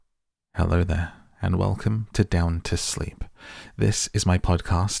Hello there, and welcome to Down to Sleep. This is my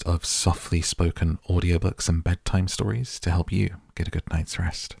podcast of softly spoken audiobooks and bedtime stories to help you get a good night's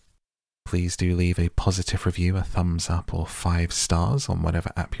rest. Please do leave a positive review, a thumbs up, or 5 stars on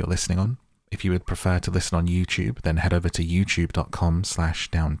whatever app you're listening on. If you would prefer to listen on YouTube, then head over to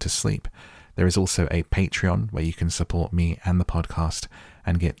youtube.com/downtosleep. There is also a Patreon where you can support me and the podcast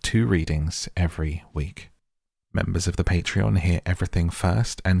and get 2 readings every week. Members of the Patreon hear everything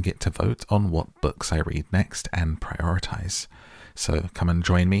first and get to vote on what books I read next and prioritize. So come and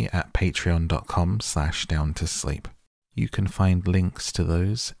join me at patreon.com/downtosleep. You can find links to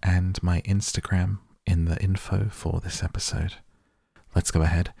those and my Instagram in the info for this episode. Let's go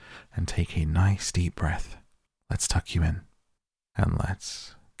ahead and take a nice deep breath. Let's tuck you in and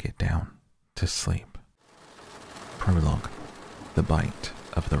let's get down to sleep. Prologue: The Bite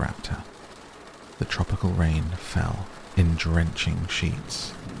of the Raptor. The tropical rain fell in drenching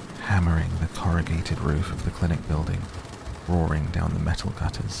sheets, hammering the corrugated roof of the clinic building, roaring down the metal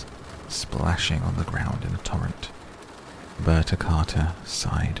gutters, splashing on the ground in a torrent. Berta Carter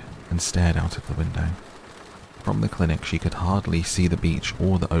sighed and stared out of the window. From the clinic she could hardly see the beach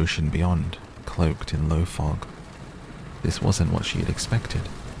or the ocean beyond, cloaked in low fog. This wasn't what she had expected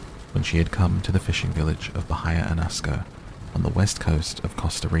when she had come to the fishing village of Bahia Anasco on the west coast of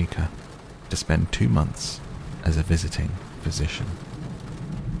Costa Rica to spend 2 months as a visiting physician.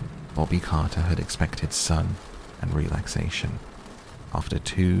 Bobby Carter had expected sun and relaxation after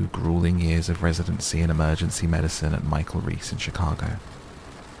 2 grueling years of residency in emergency medicine at Michael Reese in Chicago.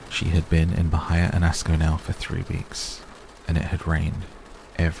 She had been in Bahia Anasco now for 3 weeks, and it had rained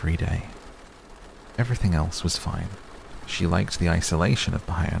every day. Everything else was fine. She liked the isolation of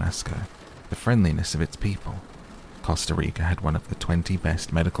Bahia Anasco, the friendliness of its people. Costa Rica had one of the 20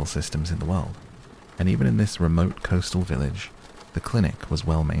 best medical systems in the world, and even in this remote coastal village, the clinic was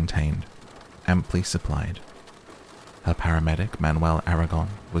well maintained, amply supplied. Her paramedic, Manuel Aragon,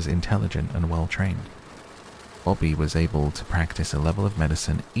 was intelligent and well trained. Bobby was able to practice a level of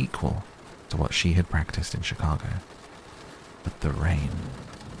medicine equal to what she had practiced in Chicago. But the rain,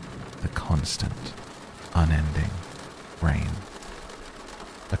 the constant, unending rain.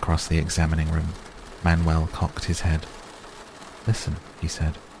 Across the examining room, Manuel cocked his head. "Listen," he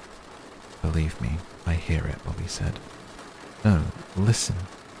said. "Believe me, I hear it," Bobby said. "No, listen."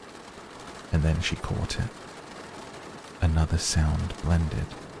 And then she caught it. Another sound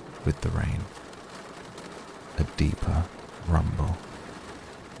blended with the rain. A deeper rumble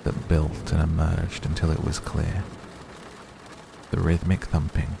that built and emerged until it was clear. The rhythmic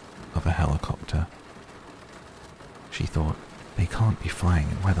thumping of a helicopter. She thought, they can't be flying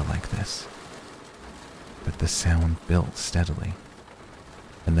in weather like this. But the sound built steadily,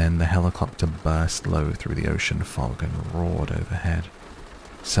 and then the helicopter burst low through the ocean fog and roared overhead,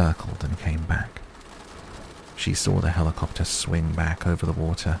 circled and came back. She saw the helicopter swing back over the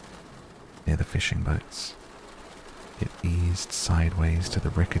water near the fishing boats. It eased sideways to the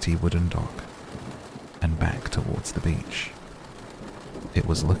rickety wooden dock and back towards the beach. It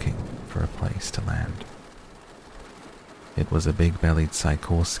was looking for a place to land. It was a big-bellied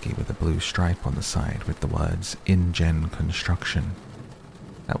Sikorsky with a blue stripe on the side with the words InGen Construction.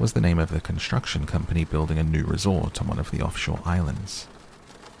 That was the name of the construction company building a new resort on one of the offshore islands.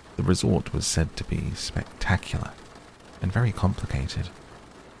 The resort was said to be spectacular and very complicated.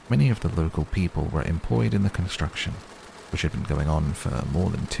 Many of the local people were employed in the construction, which had been going on for more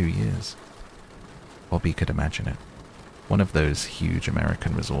than 2 years. Bobby could imagine it. One of those huge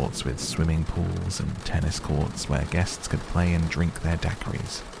American resorts with swimming pools and tennis courts where guests could play and drink their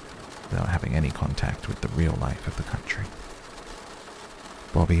daiquiris without having any contact with the real life of the country.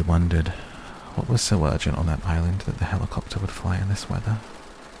 Bobby wondered what was so urgent on that island that the helicopter would fly in this weather.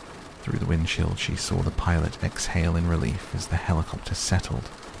 Through the windshield she saw the pilot exhale in relief as the helicopter settled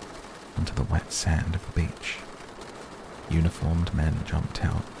onto the wet sand of the beach. Uniformed men jumped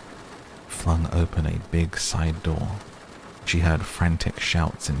out, flung open a big side door. She heard frantic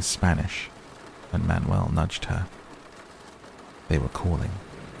shouts in Spanish, and Manuel nudged her. They were calling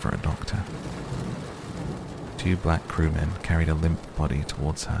for a doctor. 2 black crewmen carried a limp body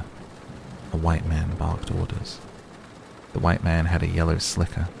towards her. A white man barked orders. The white man had a yellow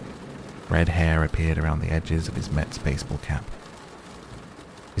slicker. Red hair appeared around the edges of his Mets baseball cap.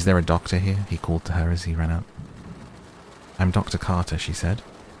 "Is there a doctor here?" he called to her as he ran up. "I'm Dr. Carter," she said.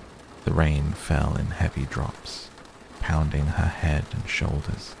 The rain fell in heavy drops, pounding her head and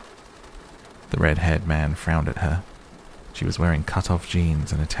shoulders. The red-haired man frowned at her. She was wearing cut-off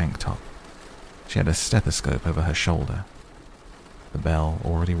jeans and a tank top. She had a stethoscope over her shoulder. The bell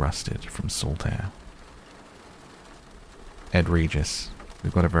already rusted from salt air. "Ed Regis,"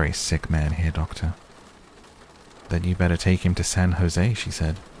 We've got a very sick man here, Doctor. Then you better take him to San Jose, she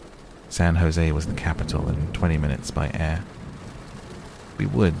said. San Jose was the capital and 20 minutes by air. We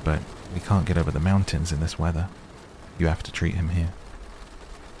would, but we can't get over the mountains in this weather. You have to treat him here.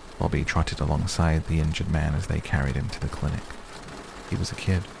 Bobby trotted alongside the injured man as they carried him to the clinic. He was a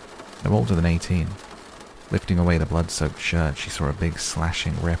kid, no older than 18. Lifting away the blood-soaked shirt, she saw a big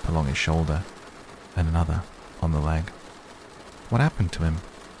slashing rip along his shoulder, and another on the leg. What happened to him?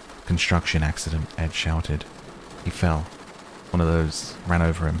 Construction accident, Ed shouted. He fell. One of those ran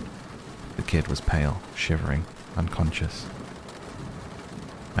over him. The kid was pale, shivering, unconscious.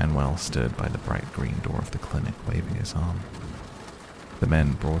 Manuel stood by the bright green door of the clinic, waving his arm. The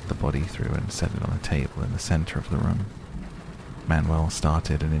men brought the body through and set it on a table in the center of the room. Manuel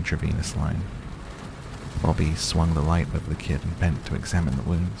started an intravenous line. Bobby swung the light over the kid and bent to examine the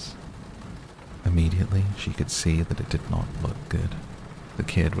wounds. Immediately, she could see that it did not look good. The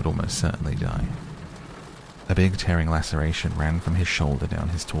kid would almost certainly die. A big tearing laceration ran from his shoulder down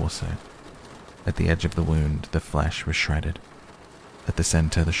his torso. At the edge of the wound, the flesh was shredded. At the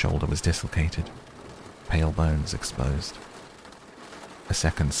center, the shoulder was dislocated, pale bones exposed. A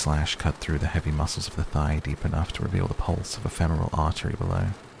second slash cut through the heavy muscles of the thigh deep enough to reveal the pulse of a femoral artery below.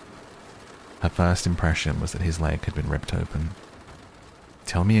 Her first impression was that his leg had been ripped open.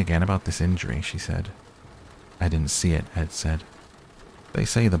 "Tell me again about this injury," she said. "I didn't see it," Ed said. "They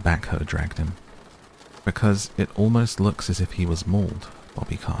say the backhoe dragged him." "Because it almost looks as if he was mauled,"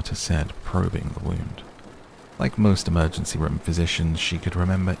 Bobby Carter said, probing the wound. Like most emergency room physicians, she could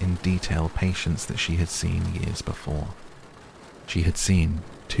remember in detail patients that she had seen years before. She had seen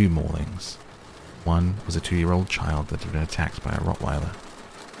 2 maulings. One was a 2-year-old child that had been attacked by a Rottweiler.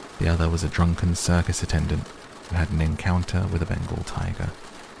 The other was a drunken circus attendant who had an encounter with a Bengal tiger.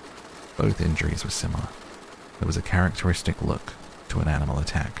 Both injuries were similar. There was a characteristic look to an animal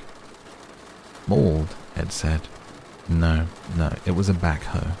attack. "Mauled," Ed said. No, it was a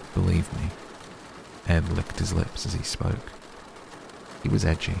backhoe, believe me." Ed licked his lips as he spoke. He was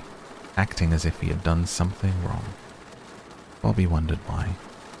edgy, acting as if he had done something wrong. Bobby wondered why.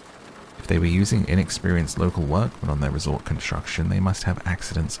 If they were using inexperienced local workmen on their resort construction, they must have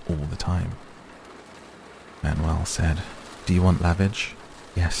accidents all the time. Manuel said, "Do you want lavage?"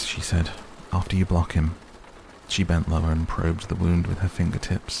 "Yes," she said, "after you block him." She bent lower and probed the wound with her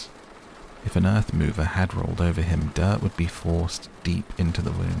fingertips. If an earth mover had rolled over him, dirt would be forced deep into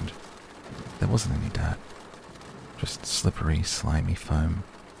the wound. There wasn't any dirt, just slippery, slimy foam.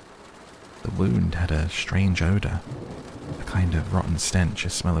 The wound had a strange odor, a kind of rotten stench,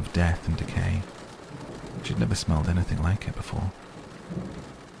 a smell of death and decay. She'd never smelled anything like it before.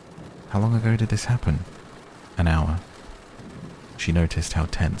 "How long ago did this happen?" "An hour." She noticed how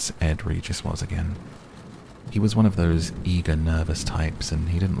tense Ed Regis was again. He was one of those eager, nervous types, and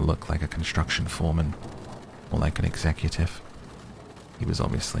he didn't look like a construction foreman or like an executive. He was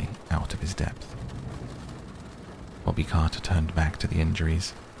obviously out of his depth. Bobby Carter turned back to the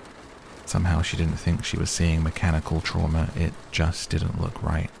injuries. Somehow she didn't think she was seeing mechanical trauma. It just didn't look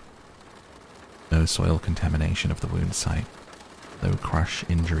right. No soil contamination of the wound site. No crush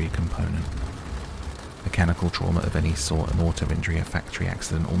injury component. Mechanical trauma of any sort, an auto injury, a factory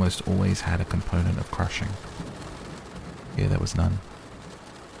accident, almost always had a component of crushing. Here there was none.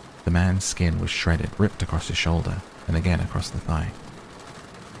 The man's skin was shredded, ripped across his shoulder, and again across the thigh.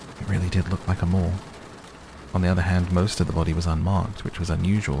 It really did look like a maul. On the other hand, most of the body was unmarked, which was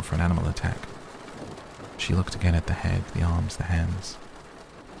unusual for an animal attack. She looked again at the head, the arms, the hands.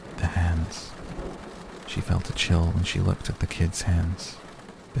 The hands. She felt a chill when she looked at the kid's hands.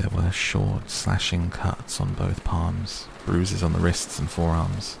 There were short, slashing cuts on both palms, bruises on the wrists and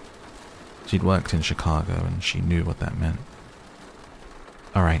forearms. She'd worked in Chicago, and she knew what that meant.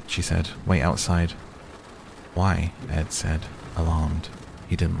 "All right," she said. "Wait outside." "Why?" Ed said, alarmed.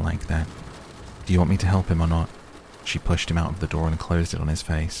 He didn't like that. "Do you want me to help him or not?" She pushed him out of the door and closed it on his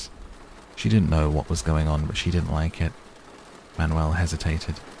face. She didn't know what was going on, but she didn't like it. Manuel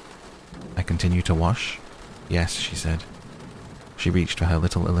hesitated. "I continue to wash?" "Yes," she said. She reached for her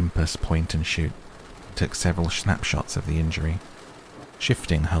little Olympus point and shoot, took several snapshots of the injury,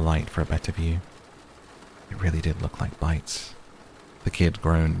 shifting her light for a better view. It really did look like bites. The kid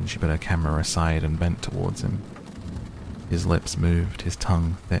groaned and she put her camera aside and bent towards him. His lips moved, his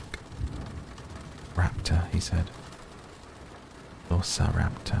tongue thick. "Raptor," he said.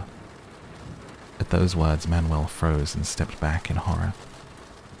 "Velociraptor." At those words, Manuel froze and stepped back in horror.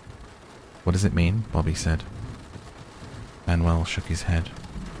 "What does it mean?" Bobby said. Manuel shook his head.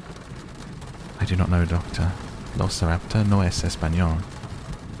 "I do not know, Doctor. Velociraptor no es español."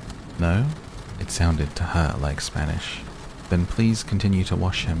 "No?" It sounded to her like Spanish. Then please continue to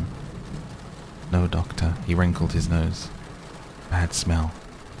wash him. No, doctor. He wrinkled his nose. Bad smell.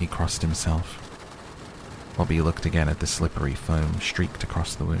 He crossed himself. Bobby looked again at the slippery foam streaked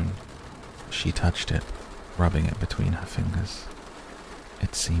across the wound. She touched it, rubbing it between her fingers.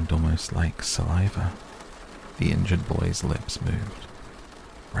 It seemed almost like saliva. The injured boy's lips moved.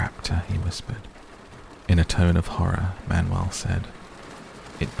 Raptor, he whispered. In a tone of horror, Manuel said.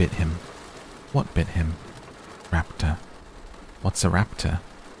 It bit him. What bit him? Raptor. What's a raptor?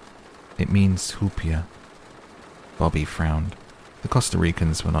 It means hupia. Bobby frowned. The Costa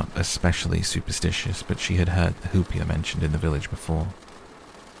Ricans were not especially superstitious, but she had heard the hupia mentioned in the village before.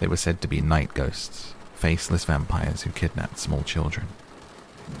 They were said to be night ghosts, faceless vampires who kidnapped small children.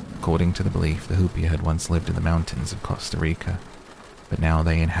 According to the belief, the hupia had once lived in the mountains of Costa Rica, but now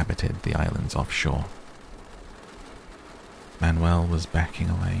they inhabited the islands offshore. Manuel was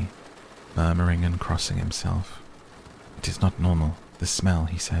backing away, murmuring and crossing himself. It is not normal, the smell,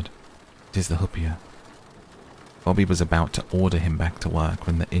 he said. It is the hupia. Bobby was about to order him back to work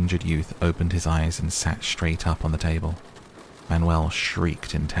when the injured youth opened his eyes and sat straight up on the table. Manuel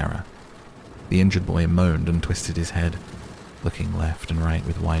shrieked in terror. The injured boy moaned and twisted his head, looking left and right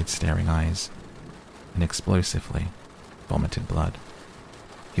with wide staring eyes, and explosively vomited blood.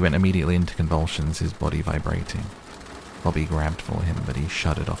 He went immediately into convulsions, his body vibrating. Bobby grabbed for him, but he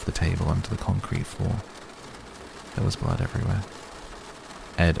shuddered off the table onto the concrete floor. There was blood everywhere.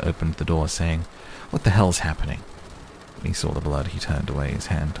 Ed opened the door, saying, "What the hell's happening?" When he saw the blood, he turned away, his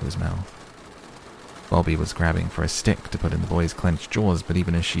hand to his mouth. Bobby was grabbing for a stick to put in the boy's clenched jaws, but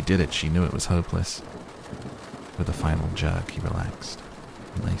even as she did it, she knew it was hopeless. With a final jerk, he relaxed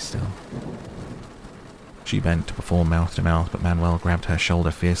and lay still. She bent to perform mouth-to-mouth, but Manuel grabbed her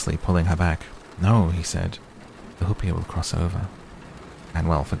shoulder fiercely, pulling her back. "No," he said. "The hupia will cross over."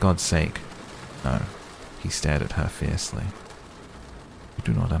 "Manuel, for God's sake." "No." He stared at her fiercely. "You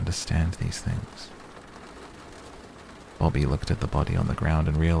do not understand these things." Bobby looked at the body on the ground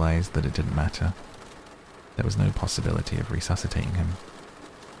and realized that it didn't matter. There was no possibility of resuscitating him.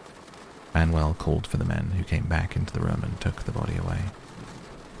 Manuel called for the men, who came back into the room and took the body away.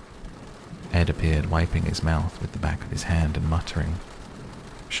 Ed appeared, wiping his mouth with the back of his hand and muttering,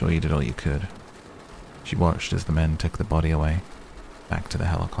 "Sure you did all you could." She watched as the men took the body away, back to the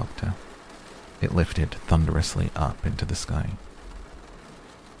helicopter. It lifted thunderously up into the sky.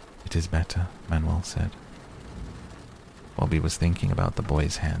 "It is better," Manuel said. Bobby was thinking about the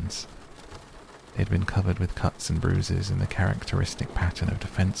boy's hands. They had been covered with cuts and bruises in the characteristic pattern of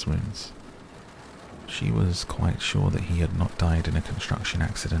defense wounds. She was quite sure that he had not died in a construction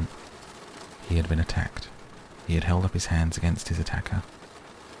accident. He had been attacked. He had held up his hands against his attacker.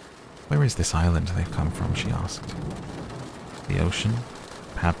 "Where is this island they've come from?" she asked. "The ocean?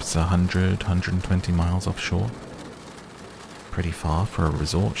 Perhaps 120 miles offshore?" "Pretty far for a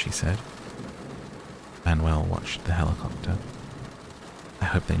resort," she said. Manuel watched the helicopter. "I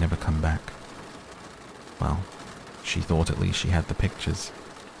hope they never come back." Well, she thought at least she had the pictures.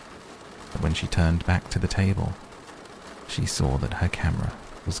 But when she turned back to the table, she saw that her camera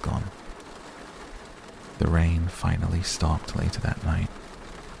was gone. The rain finally stopped later that night.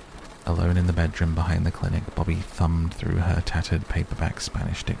 Alone in the bedroom behind the clinic, Bobby thumbed through her tattered paperback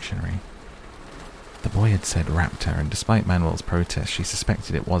Spanish dictionary. The boy had said raptor, and despite Manuel's protest, she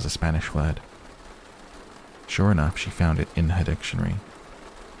suspected it was a Spanish word. Sure enough, she found it in her dictionary.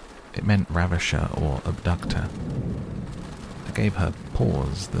 It meant ravisher or abductor. It gave her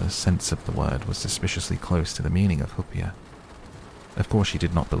pause. The sense of the word was suspiciously close to the meaning of hupia. Of course, she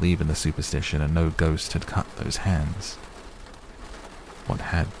did not believe in the superstition, and no ghost had cut those hands. What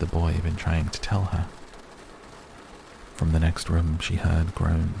had the boy been trying to tell her? From the next room, she heard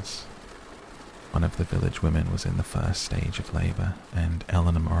groans. One of the village women was in the first stage of labor, and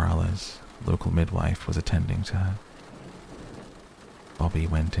Elena Morales, local midwife, was attending to her. Bobby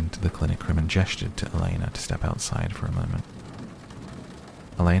went into the clinic room and gestured to Elena to step outside for a moment.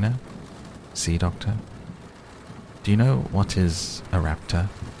 "Elena? See, doctor? Do you know what is a raptor?"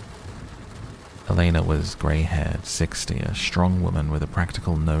 Elena was grey-haired, 60, a strong woman with a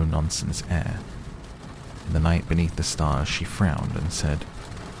practical no-nonsense air. In the night beneath the stars, she frowned and said,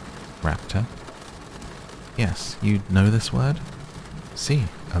 "Raptor? Yes, you know this word?" "Si,"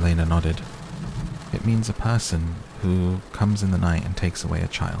 Elena nodded. "It means a person who comes in the night and takes away a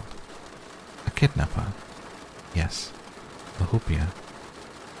child. A kidnapper." "Yes, a hupia."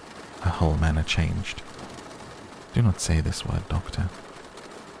 Her whole manner changed. "Do not say this word, doctor."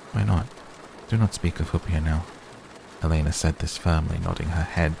 "Why not? Do not speak of hupia now." Elena said this firmly, nodding her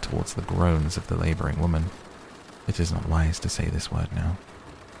head towards the groans of the laboring woman. "It is not wise to say this word now."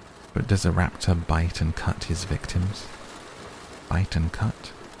 "But does a raptor bite and cut his victims?" Bite and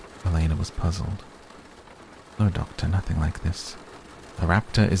cut? Elena was puzzled. No, Doctor, nothing like this. A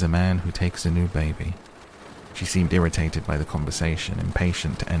raptor is a man who takes a new baby. She seemed irritated by the conversation,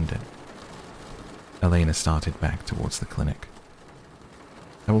 impatient to end it. Elena started back towards the clinic.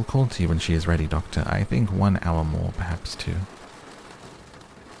 I will call to you when she is ready, Doctor. I think 1 hour more, perhaps 2.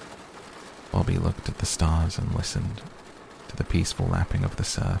 Bobby looked at the stars and listened to the peaceful lapping of the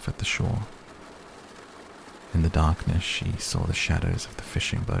surf at the shore. In the darkness, she saw the shadows of the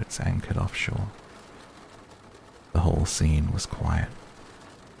fishing boats anchored offshore. The whole scene was quiet,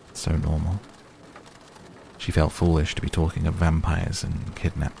 so normal. She felt foolish to be talking of vampires and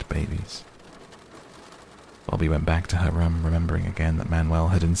kidnapped babies. Bobby went back to her room, remembering again that Manuel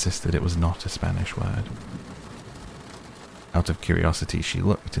had insisted it was not a Spanish word. Out of curiosity, she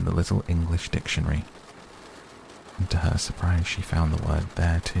looked in the little English dictionary, and to her surprise, she found the word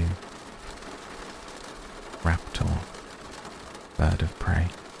there too. Raptor, bird of prey.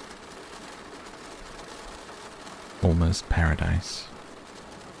 Almost paradise.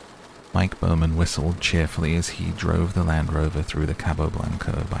 Mike Bowman whistled cheerfully as he drove the Land Rover through the Cabo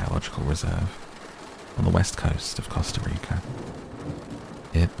Blanco Biological Reserve on the west coast of Costa Rica.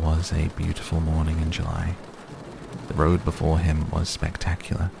 It was a beautiful morning in July. The road before him was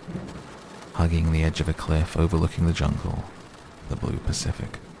spectacular, hugging the edge of a cliff overlooking the jungle, the blue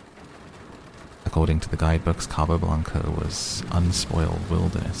Pacific. According to the guidebooks, Cabo Blanco was unspoiled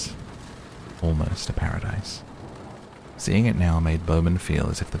wilderness, almost a paradise. Seeing it now made Bowman feel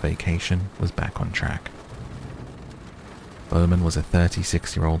as if the vacation was back on track. Bowman was a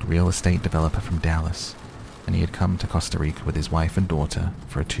 36-year-old real estate developer from Dallas, and he had come to Costa Rica with his wife and daughter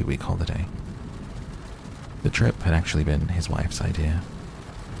for a 2-week holiday. The trip had actually been his wife's idea.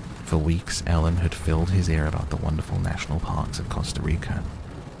 For weeks, Ellen had filled his ear about the wonderful national parks of Costa Rica,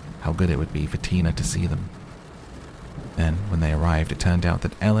 how good it would be for Tina to see them. Then, when they arrived, it turned out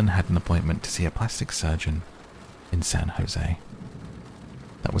that Ellen had an appointment to see a plastic surgeon in San Jose.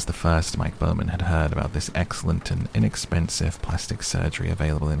 That was the first Mike Bowman had heard about this excellent and inexpensive plastic surgery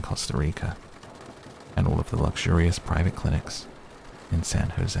available in Costa Rica, and all of the luxurious private clinics in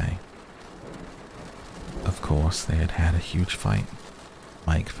San Jose. Of course, they had had a huge fight.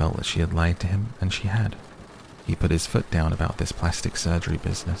 Mike felt that she had lied to him, and she had. He put his foot down about this plastic surgery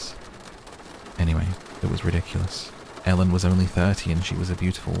business. Anyway, it was ridiculous. Ellen was only 30 and she was a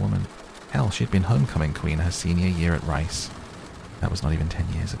beautiful woman. Hell, she'd been homecoming queen her senior year at Rice. That was not even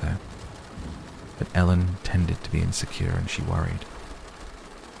 10 years ago. But Ellen tended to be insecure and she worried.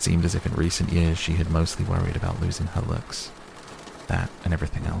 It seemed as if in recent years she had mostly worried about losing her looks. That and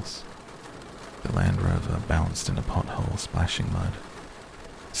everything else. The Land Rover bounced in a pothole, splashing mud.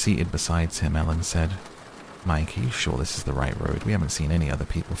 Seated beside him, Ellen said, "Mike, are you sure this is the right road? We haven't seen any other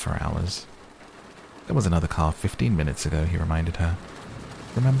people for hours." "There was another car 15 minutes ago," he reminded her.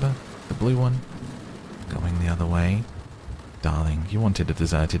 "Remember? The blue one?" "Going the other way?" "Darling, you wanted a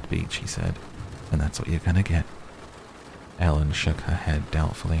deserted beach," he said, "and that's what you're gonna get." Ellen shook her head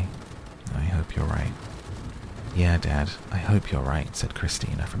doubtfully. "I hope you're right." "Yeah, Dad, I hope you're right," said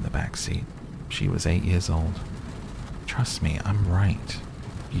Christina from the back seat. She was 8 years old. "Trust me, I'm right."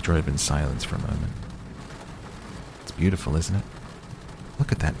 He drove in silence for a moment. "It's beautiful, isn't it?"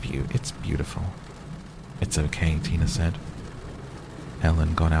 "Look at that view. It's beautiful." "It's okay," Tina said.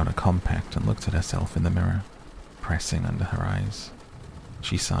 Ellen got out a compact and looked at herself in the mirror, pressing under her eyes.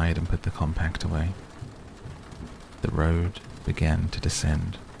 She sighed and put the compact away. The road began to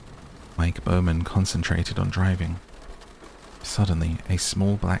descend. Mike Bowman concentrated on driving. Suddenly, a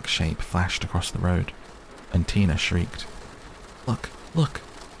small black shape flashed across the road, and Tina shrieked, "Look, look!"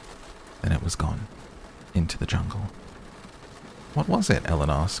 Then it was gone, into the jungle. "What was it?" Ellen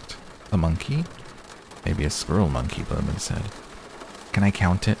asked. "A monkey?" "Maybe a squirrel monkey," Bowman said. "Can I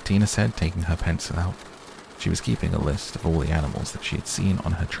count it?" Tina said, taking her pencil out. She was keeping a list of all the animals that she had seen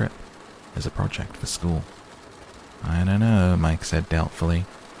on her trip as a project for school. "I don't know," Mike said doubtfully.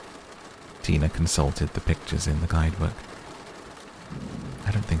 Tina consulted the pictures in the guidebook. "I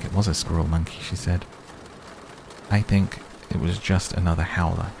don't think it was a squirrel monkey," she said. "I think it was just another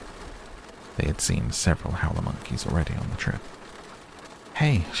howler." They had seen several howler monkeys already on the trip.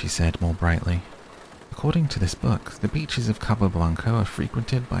 "Hey," she said more brightly. "According to this book, the beaches of Cabo Blanco are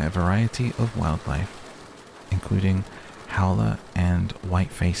frequented by a variety of wildlife, including howler and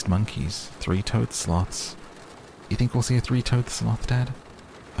white-faced monkeys, three-toed sloths." "You think we'll see a three-toed sloth, Dad?"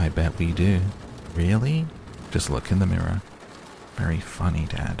 "I bet we do." "Really?" "Just look in the mirror." "Very funny,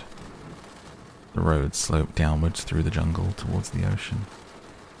 Dad." The road sloped downwards through the jungle towards the ocean.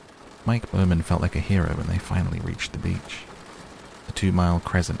 Mike Bowman felt like a hero when they finally reached the beach. A 2-mile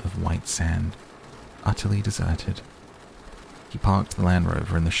crescent of white sand, utterly deserted. He parked the Land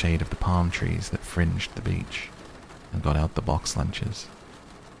Rover in the shade of the palm trees that fringed the beach and got out the box lunches.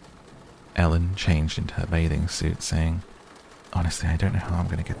 Ellen changed into her bathing suit, saying, "Honestly, I don't know how I'm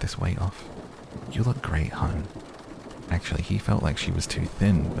going to get this weight off. You look great, hon." Actually, he felt like she was too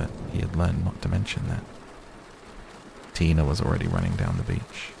thin, but he had learned not to mention that. Tina was already running down the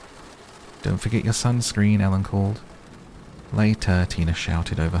beach. "Don't forget your sunscreen," Ellen called. Later, Tina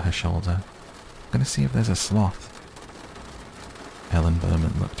shouted over her shoulder, "I'm going to see if there's a sloth." Ellen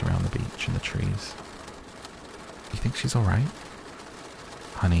Berman looked around the beach and the trees. "You think she's alright?"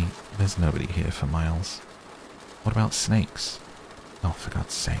 "Honey, there's nobody here for miles." "What about snakes?" "Oh, for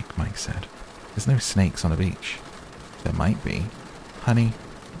God's sake," Mike said. "There's no snakes on a beach." "There might be." "Honey,"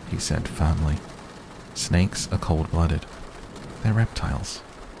 he said firmly, "snakes are cold-blooded. They're reptiles.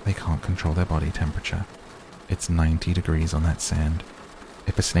 They can't control their body temperature. It's 90 degrees on that sand.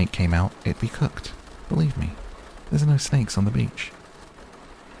 If a snake came out, it'd be cooked. Believe me, there's no snakes on the beach."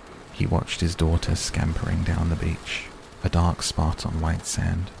 He watched his daughter scampering down the beach, a dark spot on white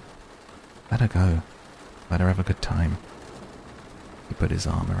sand. Let her go. Let her have a good time. He put his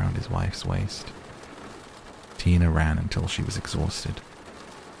arm around his wife's waist. Tina ran until she was exhausted.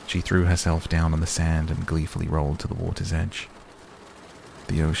 She threw herself down on the sand and gleefully rolled to the water's edge.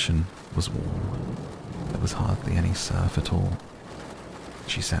 The ocean was warm. There was hardly any surf at all.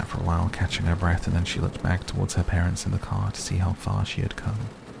 She sat for a while, catching her breath, and then she looked back towards her parents in the car to see how far she had come.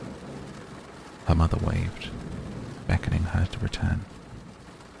 Her mother waved, beckoning her to return.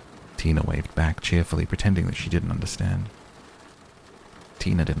 Tina waved back cheerfully, pretending that she didn't understand.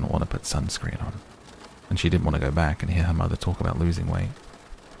 Tina didn't want to put sunscreen on, and she didn't want to go back and hear her mother talk about losing weight.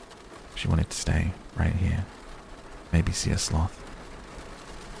 She wanted to stay right here, maybe see a sloth.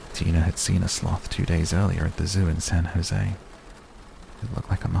 Tina had seen a sloth 2 days earlier at the zoo in San Jose. It looked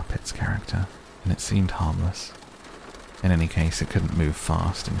like a Muppets character, and it seemed harmless. In any case, it couldn't move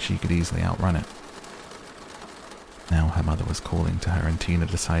fast, and she could easily outrun it. Now her mother was calling to her, and Tina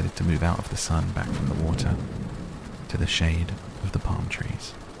decided to move out of the sun, back from the water, to the shade of the palm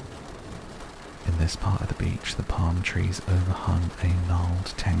trees. In this part of the beach, the palm trees overhung a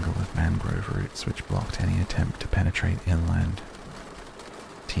gnarled tangle of mangrove roots which blocked any attempt to penetrate inland.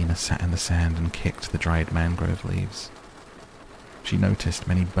 Tina sat in the sand and kicked the dried mangrove leaves. She noticed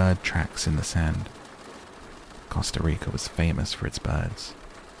many bird tracks in the sand. Costa Rica was famous for its birds.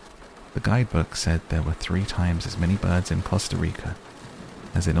 The guidebook said there were 3 times as many birds in Costa Rica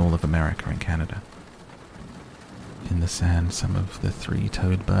as in all of America and Canada. In the sand, some of the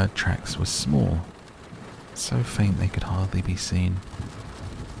 3-toed bird tracks were small, so faint they could hardly be seen.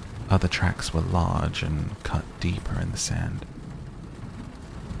 Other tracks were large and cut deeper in the sand.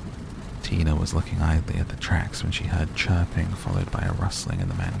 Tina was looking idly at the tracks when she heard chirping, followed by a rustling in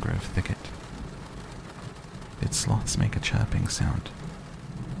the mangrove thicket. Did sloths make a chirping sound?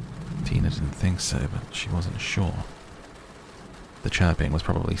 Tina didn't think so, but she wasn't sure. The chirping was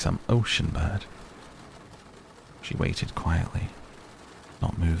probably some ocean bird. She waited quietly,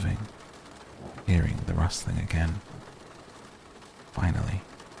 not moving, hearing the rustling again. Finally,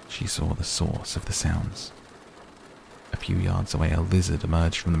 she saw the source of the sounds. A few yards away, a lizard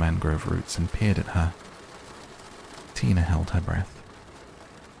emerged from the mangrove roots and peered at her. Tina held her breath.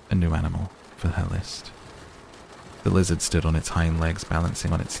 A new animal for her list. The lizard stood on its hind legs,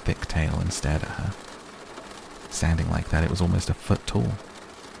 balancing on its thick tail, and stared at her. Standing like that, it was almost a foot tall.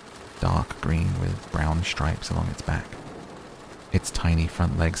 Dark green with brown stripes along its back. Its tiny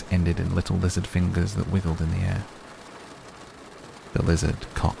front legs ended in little lizard fingers that wiggled in the air. The lizard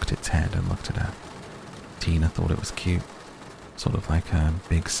cocked its head and looked at her. Tina thought it was cute, sort of like a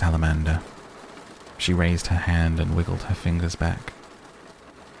big salamander. She raised her hand and wiggled her fingers back.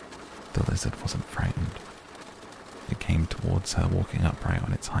 The lizard wasn't frightened. It came towards her, walking upright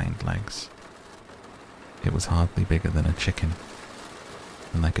on its hind legs. It was hardly bigger than a chicken,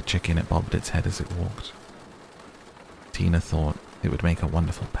 and like a chicken it bobbed its head as it walked. Tina thought it would make a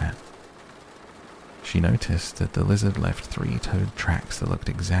wonderful pet. She noticed that the lizard left 3-toed tracks that looked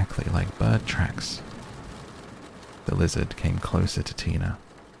exactly like bird tracks. The lizard came closer to Tina.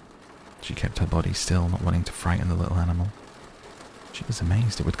 She kept her body still, not wanting to frighten the little animal. She was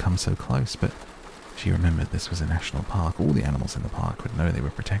amazed it would come so close, but she remembered this was a national park. All the animals in the park would know they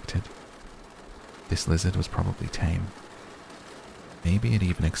were protected. This lizard was probably tame. Maybe it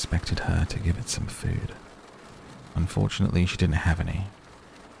even expected her to give it some food. Unfortunately, she didn't have any.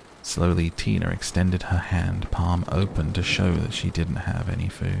 Slowly, Tina extended her hand, palm open, to show that she didn't have any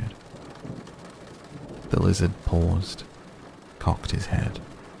food. The lizard paused, cocked his head,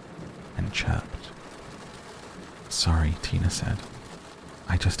 and chirped. "Sorry," Tina said.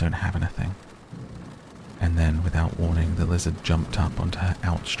 "I just don't have anything." and then, without warning, the lizard jumped up onto her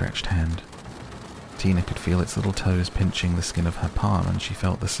outstretched hand. Tina could feel its little toes pinching the skin of her palm, and she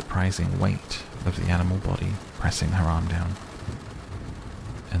felt the surprising weight of the animal body pressing her arm down.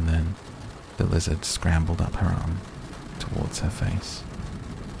 And then the lizard scrambled up her arm towards her face.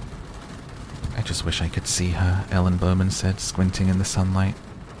 "I just wish I could see her," Ellen Bowman said, squinting in the sunlight.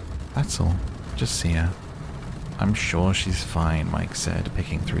 "That's all. Just see her." "I'm sure she's fine," Mike said,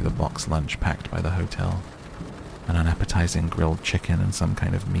 picking through the box lunch packed by the hotel. An unappetizing grilled chicken and some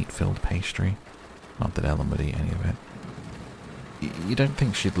kind of meat-filled pastry. Not that Ellen would eat any of it. You don't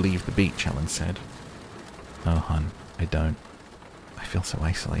think she'd leave the beach?" Ellen said. "No, hon, I don't. I feel so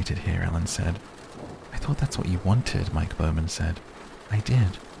isolated here," Ellen said. "I thought that's what you wanted," Mike Bowman said. "I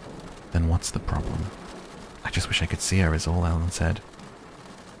did." "Then what's the problem?" "I just wish I could see her is all," Ellen said.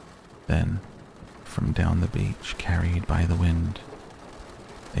 Then, from down the beach, carried by the wind,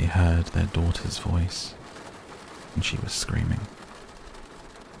 they heard their daughter's voice, and she was screaming.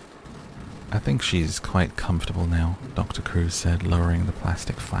 "I think she's quite comfortable now," Dr. Cruz said, lowering the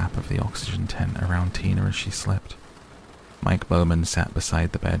plastic flap of the oxygen tent around Tina as she slept. Mike Bowman sat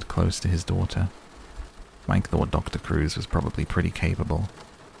beside the bed close to his daughter. Mike thought Dr. Cruz was probably pretty capable.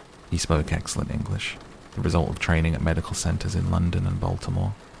 He spoke excellent English, the result of training at medical centers in London and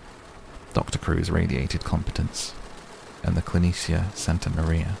Baltimore. Dr. Cruz radiated competence, and the Clinicia Santa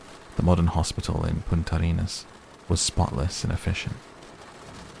Maria, the modern hospital in Punta Arenas, was spotless and efficient.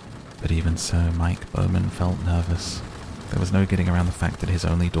 But even so, Mike Bowman felt nervous. There was no getting around the fact that his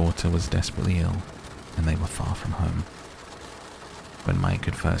only daughter was desperately ill, and they were far from home. When Mike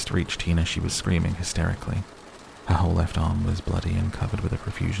had first reached Tina, she was screaming hysterically. Her whole left arm was bloody and covered with a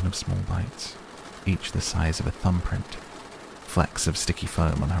profusion of small bites, each the size of a thumbprint, flecks of sticky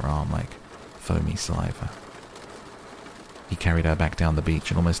foam on her arm like foamy saliva. He carried her back down the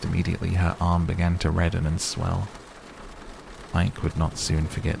beach, and almost immediately her arm began to redden and swell. Mike would not soon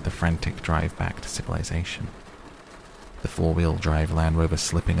forget the frantic drive back to civilization. The four-wheel drive Land Rover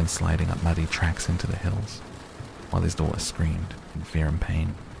slipping and sliding up muddy tracks into the hills, while his daughter screamed in fear and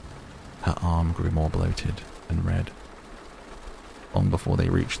pain. Her arm grew more bloated and red. Long before they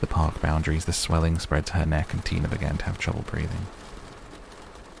reached the park boundaries, the swelling spread to her neck and Tina began to have trouble breathing.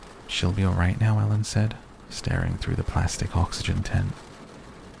 "She'll be all right now," Ellen said, staring through the plastic oxygen tent.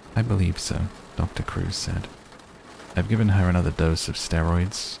 "I believe so," Dr. Cruz said. "I've given her another dose of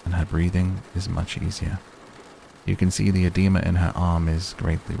steroids, and her breathing is much easier. You can see the edema in her arm is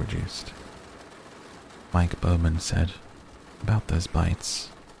greatly reduced." Mike Bowman said, "About those bites.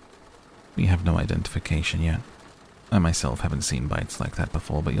 We have no identification yet. I myself haven't seen bites like that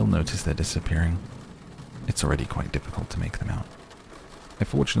before, but you'll notice they're disappearing. It's already quite difficult to make them out. I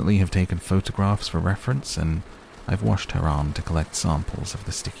fortunately have taken photographs for reference, and I've washed her arm to collect samples of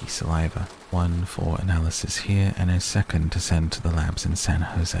the sticky saliva, one for analysis here and a second to send to the labs in San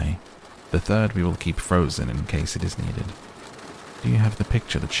Jose. The third we will keep frozen in case it is needed. Do you have the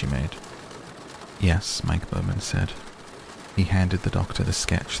picture that she made?" "Yes," Mike Bowman said. He handed the doctor the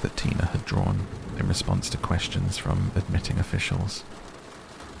sketch that Tina had drawn in response to questions from admitting officials.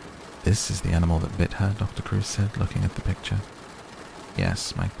 "This is the animal that bit her," Dr. Cruz said, looking at the picture.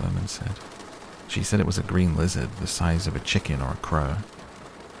 "Yes," Mike Bowman said. "She said it was a green lizard the size of a chicken or a crow."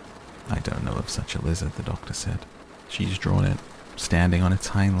 "I don't know of such a lizard," the doctor said. "She's drawn it standing on its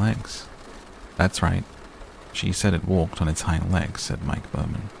hind legs." "That's right. She said it walked on its hind legs," said Mike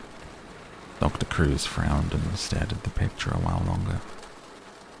Bowman. Dr. Cruz frowned and stared at the picture a while longer.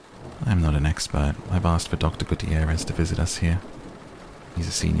 "I'm not an expert. I've asked for Dr. Gutierrez to visit us here. He's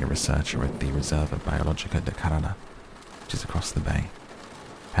a senior researcher at the Reserva Biologica de Carana, which is across the bay.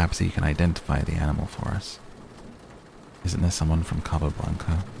 Perhaps he can identify the animal for us." "Isn't there someone from Cabo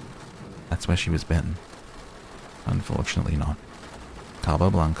Blanco? That's where she was bitten." "Unfortunately not. Cabo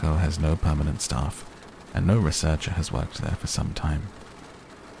Blanco has no permanent staff, and no researcher has worked there for some time.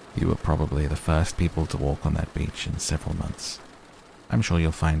 You were probably the first people to walk on that beach in several months. I'm sure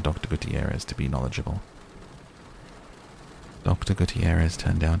you'll find Dr. Gutierrez to be knowledgeable." Dr. Gutierrez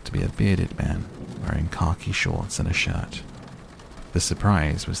turned out to be a bearded man, wearing khaki shorts and a shirt. The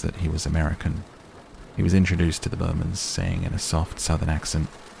surprise was that he was American. He was introduced to the Bowmans, saying in a soft southern accent,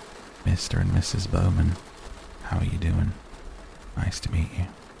 "Mr. and Mrs. Bowman, how are you doing? Nice to meet you,"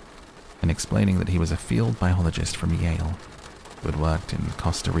 and explaining that he was a field biologist from Yale, who had worked in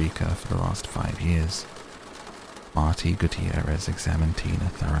Costa Rica for the last 5 years. Marty Gutierrez examined Tina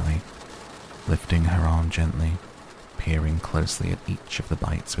thoroughly, lifting her arm gently, peering closely at each of the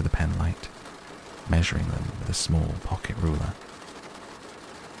bites with a penlight, measuring them with a small pocket ruler.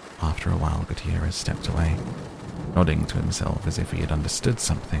 After a while, Gutierrez stepped away, nodding to himself as if he had understood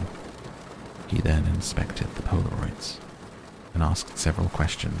something. He then inspected the Polaroids and asked several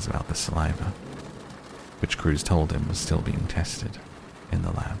questions about the saliva, which Cruz told him was still being tested in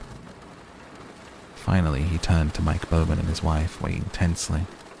the lab. Finally, he turned to Mike Bowman and his wife, waiting tensely.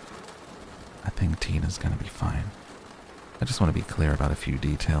 "I think Tina's gonna be fine. I just want to be clear about a few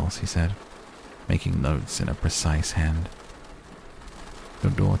details," he said, making notes in a precise hand.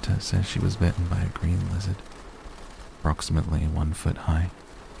 "Your daughter says she was bitten by a green lizard, approximately 1 foot high,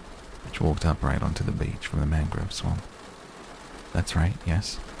 which walked upright onto the beach from the mangrove swamp." "That's right,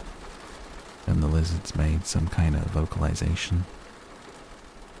 yes." "And the lizards made some kind of vocalization?"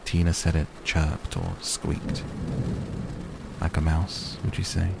 "Tina said it chirped or squeaked." "Like a mouse, would you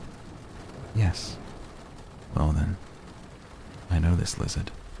say?" "Yes." "Well then, I know this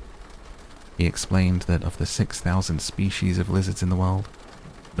lizard." He explained that of the 6,000 species of lizards in the world,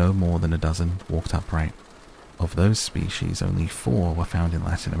 no more than a dozen walked upright. Of those species, only 4 were found in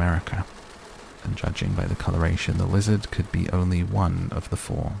Latin America, and judging by the coloration, the lizard could be only one of the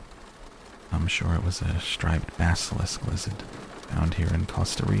 4. "I'm sure it was a striped basilisk lizard, found here in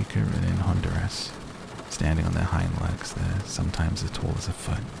Costa Rica and in Honduras. Standing on their hind legs, they're sometimes as tall as a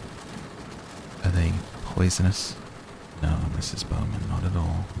foot." "Are they poisonous?" "No, Mrs. Bowman, not at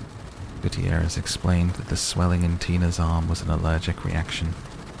all." Gutierrez explained that the swelling in Tina's arm was an allergic reaction.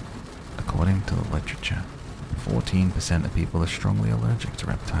 "According to the literature, 14% of people are strongly allergic to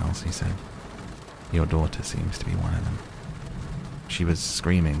reptiles," he said. "Your daughter seems to be one of them." "She was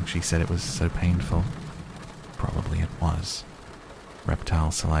screaming. She said it was so painful." "Probably it was.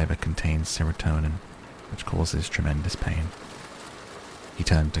 Reptile saliva contains serotonin, which causes tremendous pain." He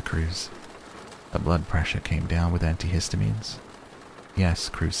turned to Cruz. "Her blood pressure came down with antihistamines?" "Yes,"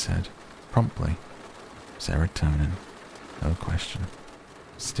 Cruz said, promptly. "Serotonin, no question."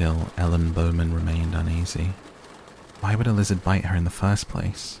 Still, Ellen Bowman remained uneasy. Why would a lizard bite her in the first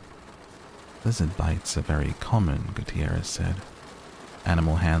place? "Lizard bites are very common," Gutierrez said.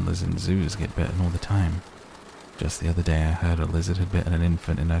 "Animal handlers in zoos get bitten all the time. Just the other day I heard a lizard had bitten an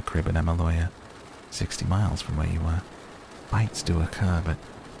infant in her crib in Amaloya, 60 miles from where you were. Bites do occur, but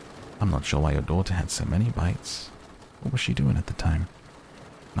I'm not sure why your daughter had so many bites. What was she doing at the time?"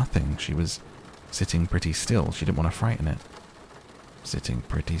 "Nothing. She was sitting pretty still. She didn't want to frighten it." "Sitting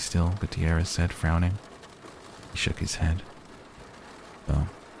pretty still," Gutierrez said, frowning. He shook his head. "Well,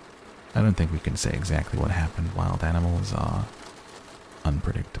 I don't think we can say exactly what happened. Wild animals are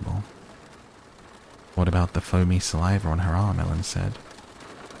unpredictable." "What about the foamy saliva on her arm?" Ellen said.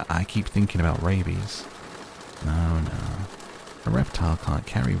 "I keep thinking about rabies." No. A reptile can't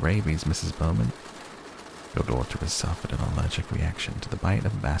carry rabies, Mrs. Bowman. Your daughter has suffered an allergic reaction to the bite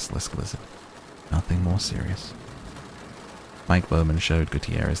of a basilisk lizard. Nothing more serious." Mike Bowman showed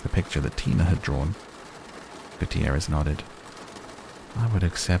Gutierrez the picture that Tina had drawn. Gutierrez nodded. "I would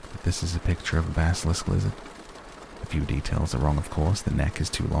accept that this is a picture of a basilisk lizard. A few details are wrong, of course. The neck is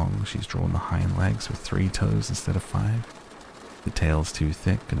too long. She's drawn the hind legs with 3 toes instead of 5. The tail's too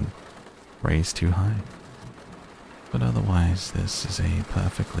thick and raised too high. But otherwise, this is a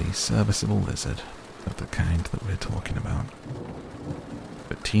perfectly serviceable lizard of the kind that we're talking about."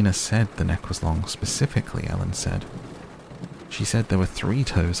 "But Tina said the neck was long specifically," Ellen said. "She said there were 3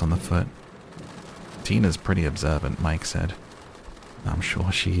 toes on the foot." "Tina's pretty observant," Mike said. "I'm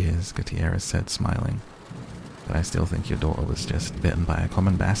sure she is," Gutierrez said, smiling. "But I still think your daughter was just bitten by a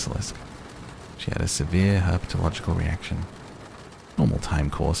common basilisk. She had a severe herpetological reaction. Normal time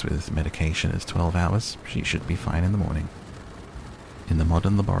course with medication is 12 hours. She should be fine in the morning." In the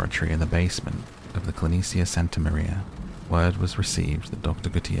modern laboratory in the basement of the Clinicia Santa Maria, word was received that Dr.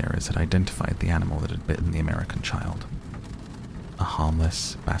 Gutierrez had identified the animal that had bitten the American child. A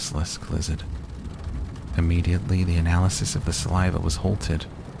harmless basilisk lizard. Immediately, the analysis of the saliva was halted,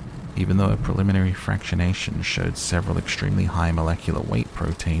 even though a preliminary fractionation showed several extremely high molecular weight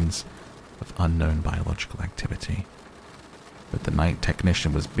proteins of unknown biological activity. But the night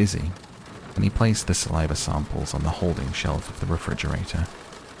technician was busy, and he placed the saliva samples on the holding shelf of the refrigerator.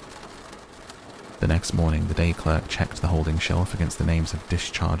 The next morning, the day clerk checked the holding shelf against the names of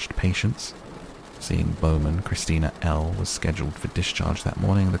discharged patients. Seeing Bowman, Christina L. was scheduled for discharge that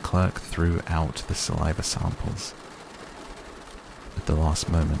morning, the clerk threw out the saliva samples. At the last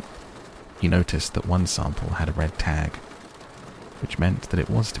moment, he noticed that one sample had a red tag, which meant that it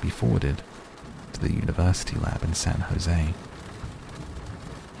was to be forwarded to the university lab in San Jose.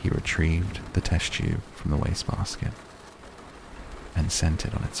 He retrieved the test tube from the wastebasket and sent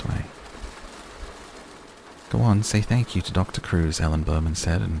it on its way. "Go on, say thank you to Dr. Cruz," Ellen Bowman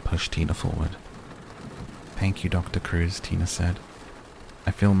said, and pushed Tina forward. "Thank you, Dr. Cruz," Tina said.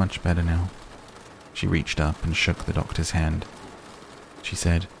 "I feel much better now." She reached up and shook the doctor's hand. She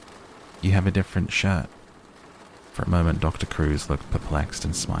said, You have a different shirt. For a moment, Dr. Cruz looked perplexed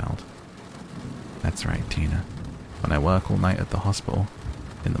and smiled. That's right, Tina. When I work all night at the hospital,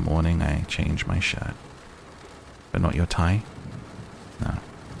 in the morning I change my shirt. But not your tie? No,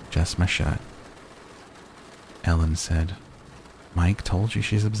 just my shirt. Ellen said, Mike told you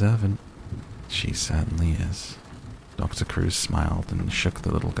she's observant. She certainly is. Dr. Cruz smiled and shook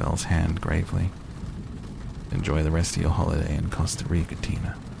the little girl's hand gravely. Enjoy the rest of your holiday in Costa Rica,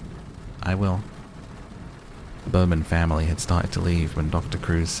 Tina. I will. The Bowman family had started to leave when Dr.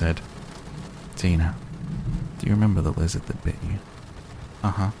 Cruz said, Tina, do you remember the lizard that bit you?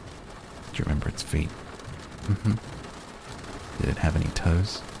 Uh-huh. Do you remember its feet? Mm-hmm. Did it have any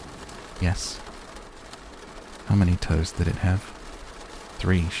toes? Yes. How many toes did it have?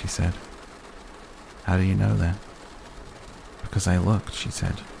 3, she said. How do you know that? Because I looked, she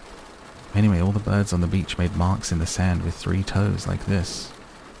said. Anyway, all the birds on the beach made marks in the sand with 3 toes like this.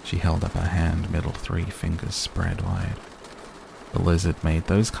 She held up her hand, middle 3 fingers spread wide. The lizard made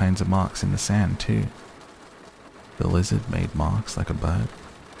those kinds of marks in the sand, too. The lizard made marks like a bird?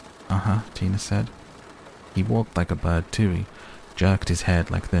 Uh-huh, Tina said. He walked like a bird, too. He jerked his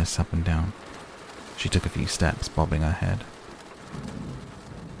head like this, up and down. She took a few steps, bobbing her head.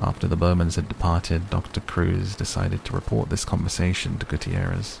 After the Bowmans had departed, Dr. Cruz decided to report this conversation to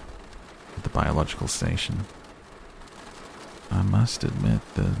Gutierrez at the biological station. I must admit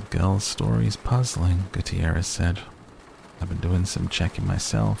the girl's story's puzzling, Gutierrez said. I've been doing some checking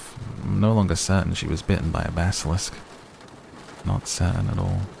myself. I'm no longer certain she was bitten by a basilisk. Not certain at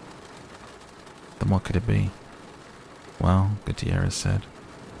all. Then what could it be? Well, Gutierrez said,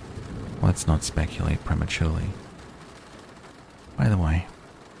 let's not speculate prematurely. By the way,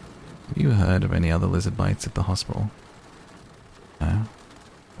 have you heard of any other lizard bites at the hospital? No?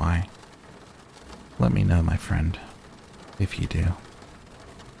 Why? Let me know, my friend, if you do.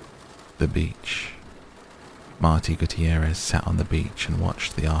 The beach. Marty Gutierrez sat on the beach and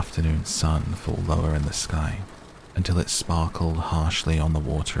watched the afternoon sun fall lower in the sky until it sparkled harshly on the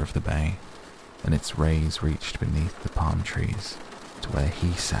water of the bay, and its rays reached beneath the palm trees to where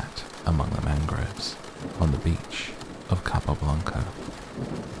he sat among the mangroves on the beach of Cabo Blanco.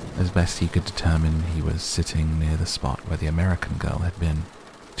 As best he could determine, he was sitting near the spot where the American girl had been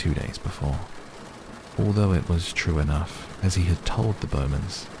 2 days before. Although it was true enough, as he had told the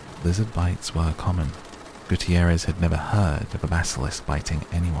Bowmans, lizard bites were common. Gutierrez had never heard of a basilisk biting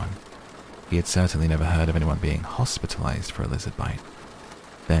anyone. He had certainly never heard of anyone being hospitalized for a lizard bite.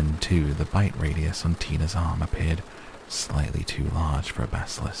 Then, too, the bite radius on Tina's arm appeared slightly too large for a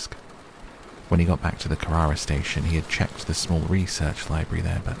basilisk. When he got back to the Carrara station, he had checked the small research library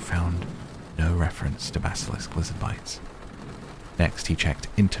there, but found no reference to basilisk lizard bites. Next, he checked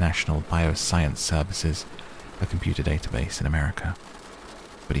International Bioscience Services, a computer database in America,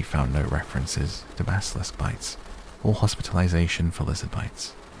 but he found no references to basilisk bites or hospitalization for lizard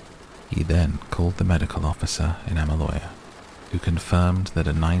bites. He then called the medical officer in Amaloya, who confirmed that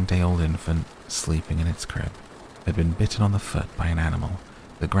a 9-day-old infant sleeping in its crib had been bitten on the foot by an animal.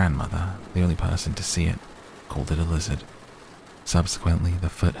 The grandmother, the only person to see it, called it a lizard. Subsequently, the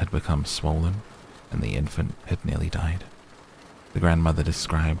foot had become swollen, and the infant had nearly died. The grandmother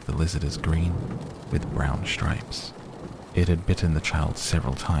described the lizard as green, with brown stripes. It had bitten the child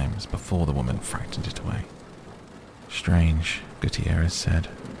several times before the woman frightened it away. Strange, Gutierrez said.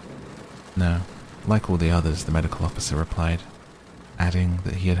 No, like all the others, the medical officer replied, adding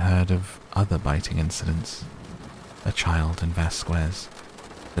that he had heard of other biting incidents. A child in Vasquez,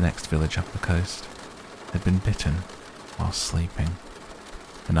 the next village up the coast, had been bitten while sleeping.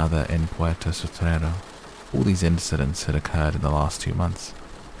 Another in Puerto Sotrero. All these incidents had occurred in the last 2 months.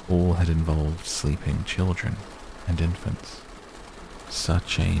 All had involved sleeping children and infants.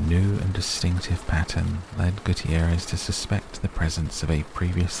 Such a new and distinctive pattern led Gutierrez to suspect the presence of a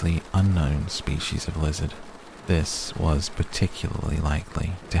previously unknown species of lizard. This was particularly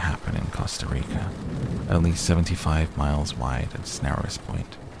likely to happen in Costa Rica, only 75 miles wide at its narrowest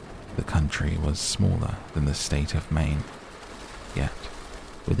point. The country was smaller than the state of Maine, yet,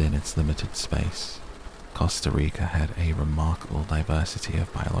 within its limited space, Costa Rica had a remarkable diversity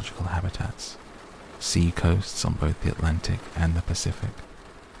of biological habitats. Sea coasts on both the Atlantic and the Pacific,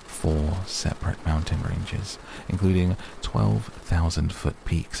 4 separate mountain ranges, including 12,000-foot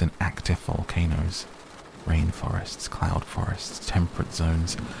peaks and active volcanoes, rainforests, cloud forests, temperate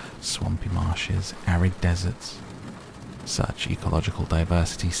zones, swampy marshes, arid deserts. Such ecological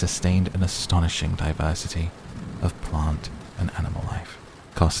diversity sustained an astonishing diversity of plant and animal life.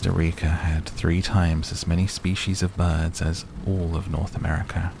 Costa Rica had 3 times as many species of birds as all of North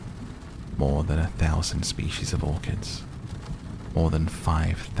America, more than 1,000 species of orchids. more than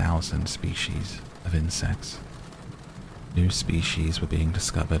 5,000 species of insects. New species were being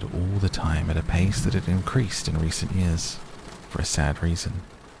discovered all the time at a pace that had increased in recent years. For a sad reason,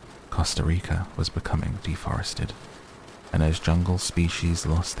 Costa Rica was becoming deforested, and as jungle species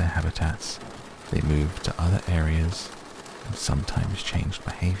lost their habitats, they moved to other areas and sometimes changed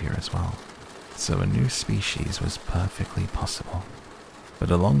behavior as well. So a new species was perfectly possible.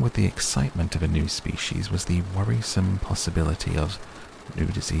 But along with the excitement of a new species was the worrisome possibility of new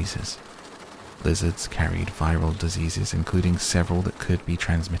diseases. Lizards carried viral diseases, including several that could be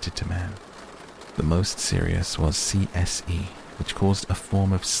transmitted to man. The most serious was CSE, which caused a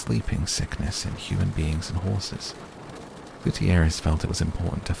form of sleeping sickness in human beings and horses. Gutierrez felt it was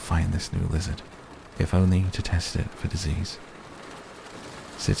important to find this new lizard, if only to test it for disease.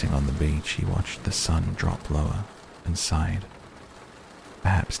 Sitting on the beach, he watched the sun drop lower and sighed.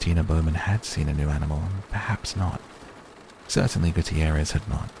 Perhaps Tina Bowman had seen a new animal, and perhaps not. Certainly Gutierrez had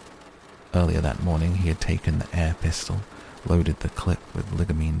not. Earlier that morning, he had taken the air pistol, loaded the clip with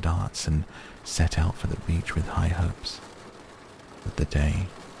ligamine darts, and set out for the beach with high hopes. But the day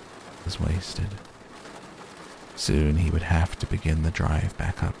was wasted. Soon he would have to begin the drive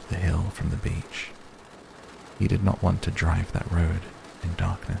back up the hill from the beach. He did not want to drive that road in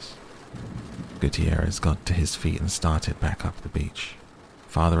darkness. Gutierrez got to his feet and started back up the beach.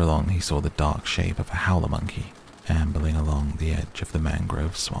 Farther along, he saw the dark shape of a howler monkey ambling along the edge of the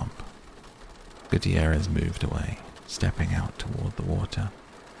mangrove swamp. Gutierrez moved away, stepping out toward the water.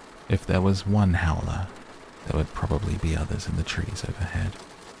 If there was one howler, there would probably be others in the trees overhead,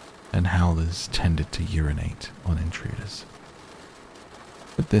 and howlers tended to urinate on intruders.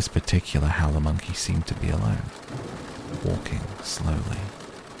 But this particular howler monkey seemed to be alone, walking slowly,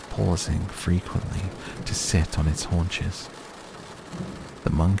 pausing frequently to sit on its haunches. The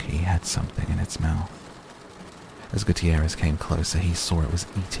monkey had something in its mouth. As Gutierrez came closer, he saw it was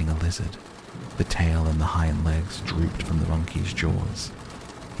eating a lizard. The tail and the hind legs drooped from the monkey's jaws.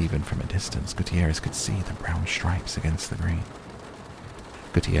 Even from a distance, Gutierrez could see the brown stripes against the green.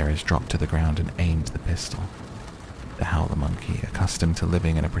 Gutierrez dropped to the ground and aimed the pistol. The howler monkey, accustomed to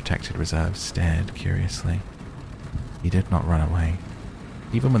living in a protected reserve, stared curiously. He did not run away,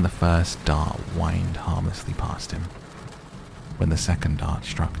 even when the first dart whined harmlessly past him. When the second dart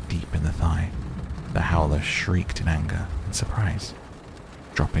struck deep in the thigh, the howler shrieked in anger and surprise,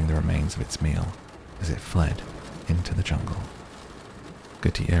 dropping the remains of its meal as it fled into the jungle.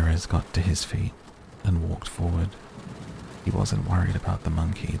 Gutierrez got to his feet and walked forward. He wasn't worried about the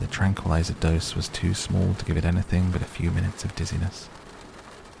monkey. The tranquilizer dose was too small to give it anything but a few minutes of dizziness.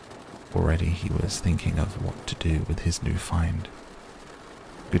 Already he was thinking of what to do with his new find.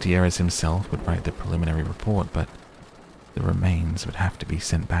 Gutierrez himself would write the preliminary report, but the remains would have to be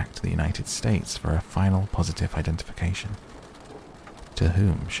sent back to the United States for a final positive identification. To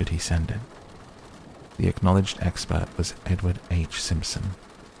whom should he send it? The acknowledged expert was Edward H. Simpson,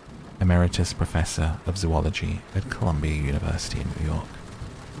 Emeritus Professor of Zoology at Columbia University in New York.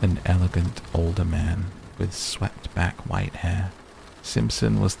 An elegant older man with swept-back white hair,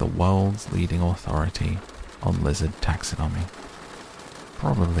 Simpson was the world's leading authority on lizard taxonomy.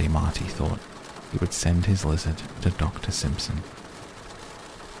 Probably, Marty thought, he would send his lizard to Dr. Simpson.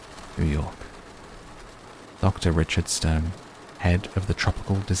 New York. Dr. Richard Stone, head of the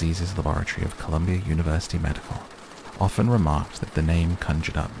Tropical Diseases Laboratory of Columbia University Medical, often remarked that the name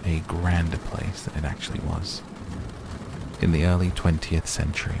conjured up a grander place than it actually was. In the early 20th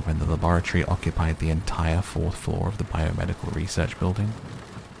century, when the laboratory occupied the entire fourth floor of the biomedical research building,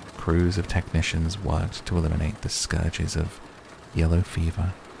 crews of technicians worked to eliminate the scourges of yellow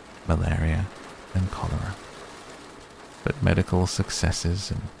fever, malaria, and cholera. But medical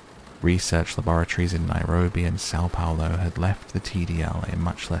successes and research laboratories in Nairobi and Sao Paulo had left the TDL a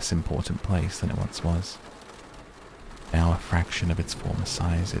much less important place than it once was. Now a fraction of its former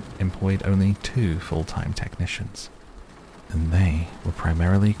size, it employed only 2 full-time technicians, and they were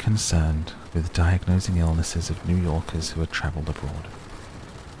primarily concerned with diagnosing illnesses of New Yorkers who had traveled abroad.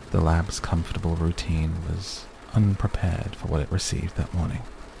 The lab's comfortable routine was unprepared for what it received that morning.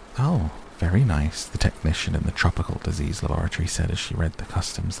 "Oh, very nice," the technician in the Tropical Disease Laboratory said as she read the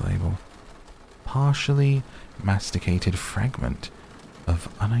customs label. "Partially masticated fragment of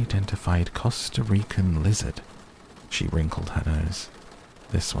unidentified Costa Rican lizard." She wrinkled her nose.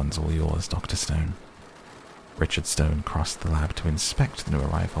 "This one's all yours, Dr. Stone." Richard Stone crossed the lab to inspect the new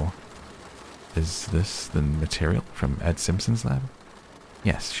arrival. "Is this the material from Ed Simpson's lab?"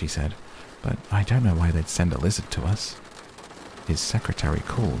 "Yes," she said, "but I don't know why they'd send a lizard to us." "His secretary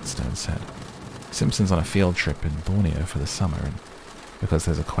called," Stone said. "Simpson's on a field trip in Borneo for the summer, and Because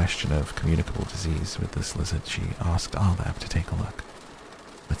there's a question of communicable disease with this lizard, she asked our lab to take a look.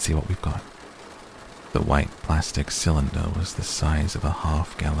 Let's see what we've got. The white plastic cylinder was the size of a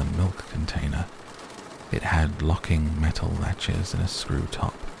half-gallon milk container. It had locking metal latches and a screw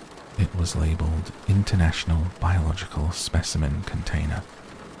top. It was labeled International Biological Specimen Container,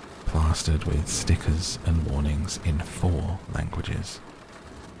 plastered with stickers and warnings in 4 languages.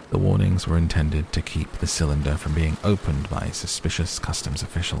 The warnings were intended to keep the cylinder from being opened by suspicious customs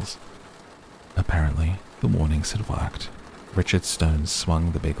officials. Apparently, the warnings had worked. Richard Stone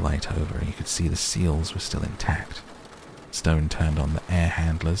swung the big light over and you could see the seals were still intact. Stone turned on the air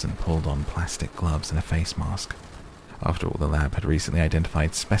handlers and pulled on plastic gloves and a face mask. After all, the lab had recently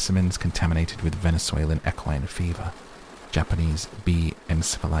identified specimens contaminated with Venezuelan equine fever, Japanese bee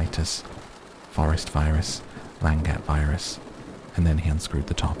encephalitis, forest virus, Langat virus, and then he unscrewed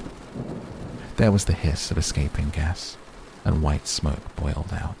the top. There was the hiss of escaping gas, and white smoke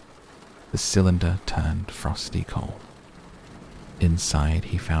boiled out. The cylinder turned frosty cold. Inside,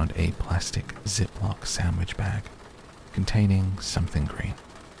 he found a plastic Ziploc sandwich bag containing something green.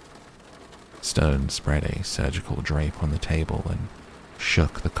 Stone spread a surgical drape on the table and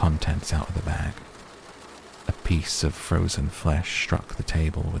shook the contents out of the bag. A piece of frozen flesh struck the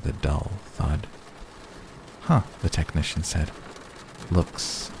table with a dull thud. "Huh," the technician said.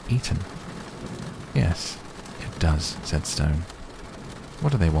 "Looks eaten." "Yes, it does," said Stone.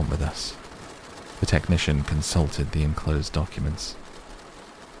 "What do they want with us?" The technician consulted the enclosed documents.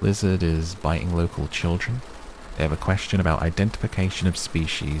 "Lizard is biting local children. They have a question about identification of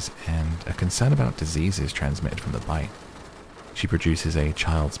species and a concern about diseases transmitted from the bite." She produces a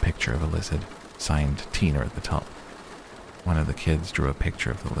child's picture of a lizard, signed Tina at the top. One of the kids drew a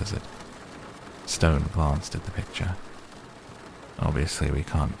picture of the lizard. Stone glanced at the picture. "Obviously, we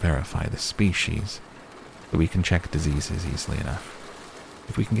can't verify the species, but we can check diseases easily enough.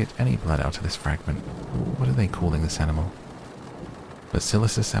 If we can get any blood out of this fragment, what are they calling this animal?"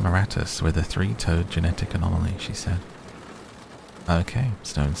 "Bacillus ammaratus with a 3-toed genetic anomaly," she said. "Okay,"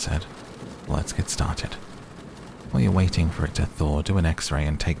 Stone said. "Let's get started. While you're waiting for it to thaw, do an X-ray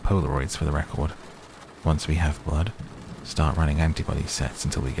and take Polaroids for the record. Once we have blood, start running antibody sets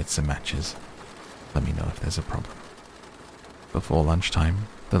until we get some matches. Let me know if there's a problem." Before lunchtime,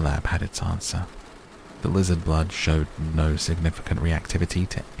 the lab had its answer. The lizard blood showed no significant reactivity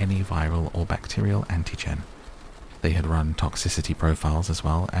to any viral or bacterial antigen. They had run toxicity profiles as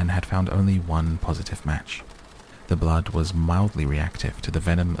well and had found only one positive match. The blood was mildly reactive to the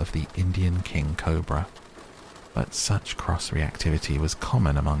venom of the Indian king cobra, but such cross-reactivity was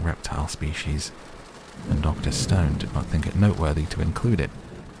common among reptile species, and Dr. Stone did not think it noteworthy to include it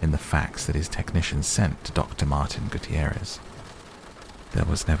in the facts that his technicians sent to Dr. Martin Gutierrez. There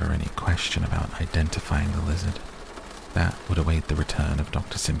was never any question about identifying the lizard. That would await the return of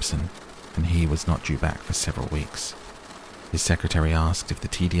Dr. Simpson, and he was not due back for several weeks. His secretary asked if the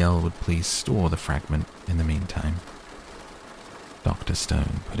TDL would please store the fragment in the meantime. Dr.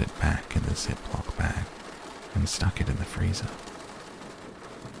 Stone put it back in the Ziploc bag and stuck it in the freezer.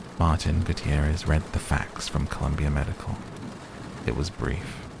 Martin Gutierrez read the facts from Columbia Medical. It was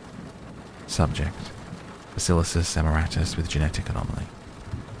brief. Subject: Bacillus ammaratus with genetic anomaly.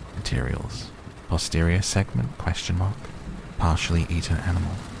 Materials: posterior segment, ? Partially eaten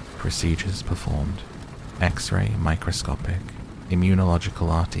animal. Procedures performed: X-ray, microscopic, immunological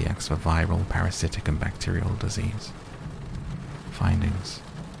RTX for viral, parasitic and bacterial disease. Findings: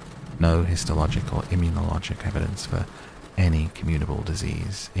 no histologic or immunologic evidence for any communicable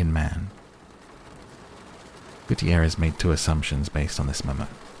disease in man. Gutierrez made 2 assumptions based on this memo.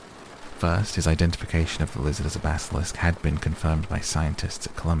 First, his identification of the lizard as a basilisk had been confirmed by scientists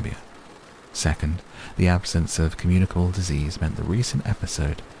at Columbia. Second, the absence of communicable disease meant the recent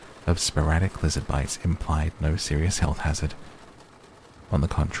episode of sporadic lizard bites implied no serious health hazard. On the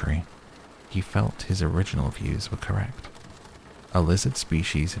contrary, he felt his original views were correct. A lizard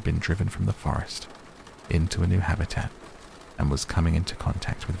species had been driven from the forest into a new habitat and was coming into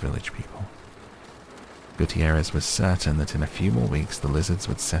contact with village people. Gutierrez was certain that in a few more weeks the lizards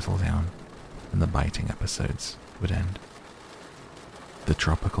would settle down and the biting episodes would end. The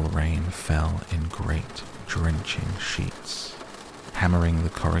tropical rain fell in great, drenching sheets, hammering the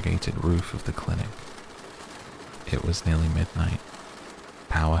corrugated roof of the clinic. It was nearly midnight.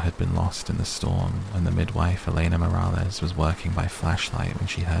 Power had been lost in the storm, and the midwife, Elena Morales, was working by flashlight when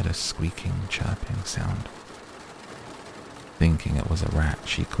she heard a squeaking, chirping sound. Thinking it was a rat,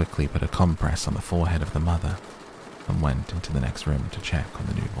 she quickly put a compress on the forehead of the mother and went into the next room to check on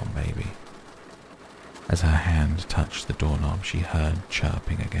the newborn baby. As her hand touched the doorknob, she heard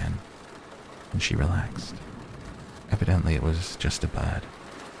chirping again, and she relaxed. Evidently it was just a bird,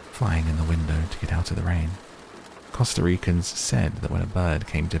 flying in the window to get out of the rain. Costa Ricans said that when a bird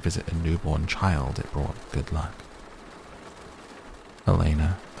came to visit a newborn child, it brought good luck.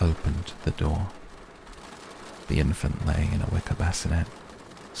 Elena opened the door. The infant lay in a wicker bassinet,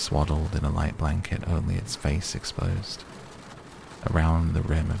 swaddled in a light blanket, only its face exposed. Around the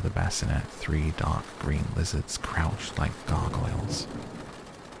rim of the bassinet, 3 dark green lizards crouched like gargoyles.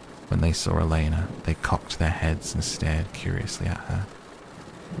 When they saw Elena, they cocked their heads and stared curiously at her,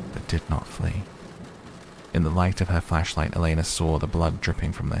 but did not flee. In the light of her flashlight, Elena saw the blood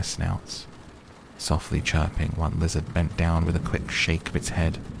dripping from their snouts. Softly chirping, one lizard bent down with a quick shake of its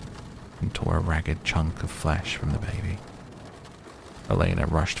head and tore a ragged chunk of flesh from the baby. Elena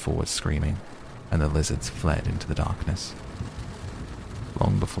rushed forward screaming, and the lizards fled into the darkness.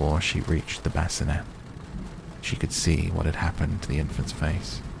 Long before she reached the bassinet, she could see what had happened to the infant's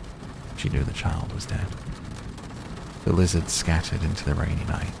face. She knew the child was dead. The lizards scattered into the rainy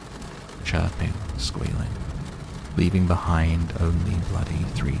night, chirping, squealing, leaving behind only bloody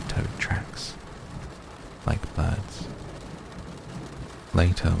 3-toed tracks, like birds.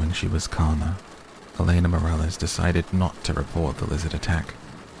 Later, when she was calmer, Elena Morales decided not to report the lizard attack.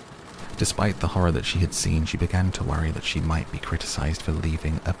 Despite the horror that she had seen, she began to worry that she might be criticized for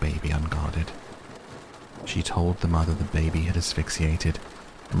leaving a baby unguarded. She told the mother the baby had asphyxiated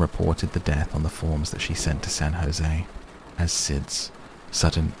and reported the death on the forms that she sent to San Jose as SIDS,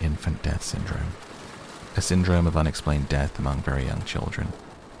 Sudden Infant Death Syndrome, a syndrome of unexplained death among very young children.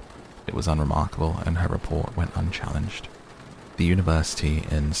 It was unremarkable, and her report went unchallenged. The university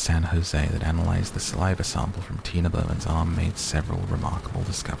in San Jose that analyzed the saliva sample from Tina Berman's arm made several remarkable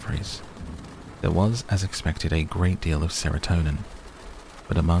discoveries. There was, as expected, a great deal of serotonin,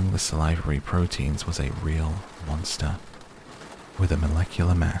 but among the salivary proteins was a real monster. With a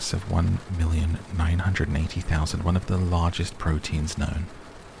molecular mass of 1,980,000, one of the largest proteins known.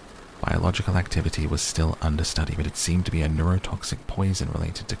 Biological activity was still under study, but it seemed to be a neurotoxic poison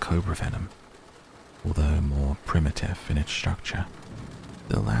related to cobra venom, although more primitive in its structure.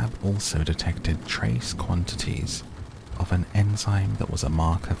 The lab also detected trace quantities of an enzyme that was a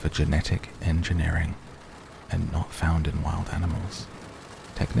marker for genetic engineering and not found in wild animals.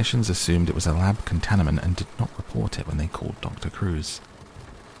 Technicians assumed it was a lab contaminant and did not report it when they called Dr. Cruz.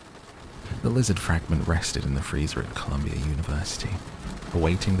 The lizard fragment rested in the freezer at Columbia University,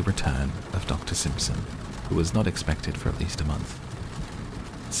 awaiting the return of Dr. Simpson, who was not expected for at least a month.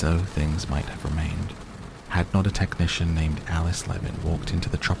 So things might have remained, had not a technician named Alice Levin walked into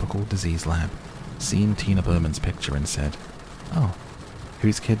the tropical disease lab, seen Tina Berman's picture and said, "Oh,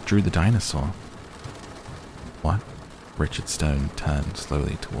 whose kid drew the dinosaur?" "What?" Richard Stone turned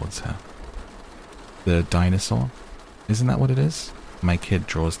slowly towards her. "The dinosaur? Isn't that what it is? My kid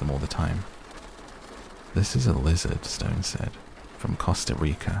draws them all the time." "This is a lizard," Stone said, "from Costa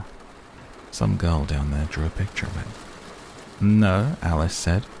Rica. Some girl down there drew a picture of it." "No," Alice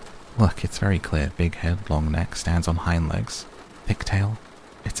said. "Look, it's very clear. Big head, long neck, stands on hind legs. Thick tail.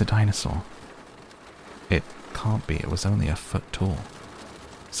 It's a dinosaur." "It can't be. It was only a foot tall."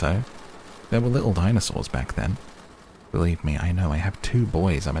 "So? There were little dinosaurs back then. Believe me, I know. I have 2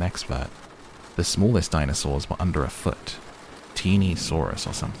 boys. I'm an expert. The smallest dinosaurs were under a foot. Teenosaurus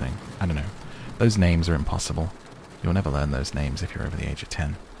or something. I don't know. Those names are impossible. You'll never learn those names if you're over the age of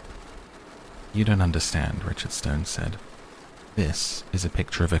 10. "You don't understand," Richard Stone said. "This is a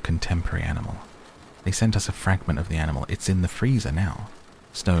picture of a contemporary animal. They sent us a fragment of the animal. It's in the freezer now."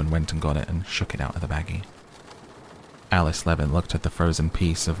 Stone went and got it and shook it out of the baggie. Alice Levin looked at the frozen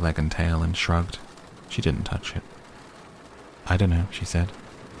piece of leg and tail and shrugged. She didn't touch it. "I don't know," she said,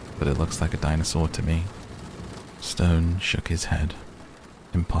 "but it looks like a dinosaur to me." Stone shook his head.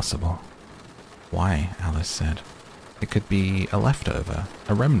 "Impossible." "Why?" Alice said. "It could be a leftover,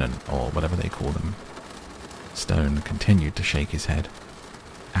 a remnant, or whatever they call them." Stone continued to shake his head.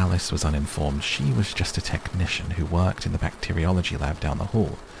 Alice was uninformed. She was just a technician who worked in the bacteriology lab down the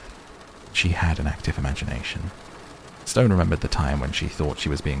hall. She had an active imagination. Stone remembered the time when she thought she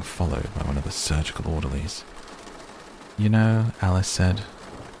was being followed by one of the surgical orderlies. "You know," Alice said,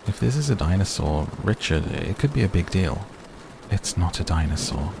 "if this is a dinosaur, Richard, it could be a big deal." "It's not a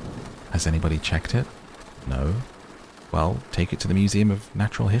dinosaur. Has anybody checked it?" "No." "Well, take it to the Museum of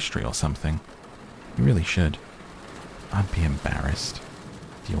Natural History or something. You really should." "I'd be embarrassed."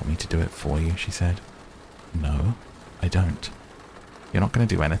 "Do you want me to do it for you?" she said. "No, I don't." "You're not going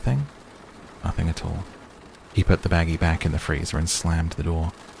to do anything?" "Nothing at all." He put the baggie back in the freezer and slammed the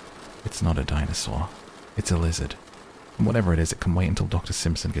door. "It's not a dinosaur. It's a lizard. And whatever it is, it can wait until Dr.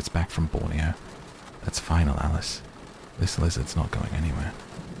 Simpson gets back from Borneo. That's final, Alice. This lizard's not going anywhere."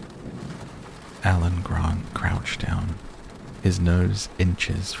 Alan Grant crouched down, his nose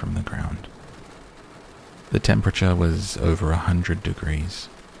inches from the ground. The temperature was over 100 degrees.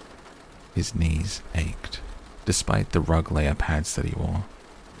 His knees ached, despite the rug layer pads that he wore.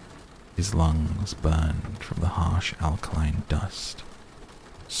 His lungs burned from the harsh alkaline dust.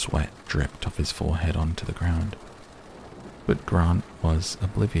 Sweat dripped off his forehead onto the ground. But Grant was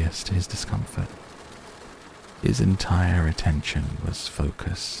oblivious to his discomfort. His entire attention was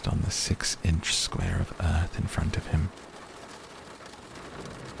focused on the 6-inch square of earth in front of him.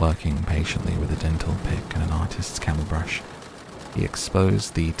 Working patiently with a dental pick and an artist's camel brush, he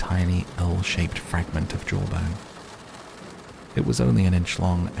exposed the tiny L-shaped fragment of jawbone. It was only 1 inch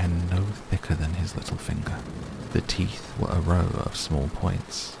long and no thicker than his little finger. The teeth were a row of small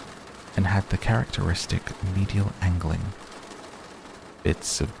points and had the characteristic medial angling.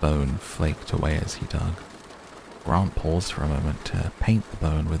 Bits of bone flaked away as he dug. Grant paused for a moment to paint the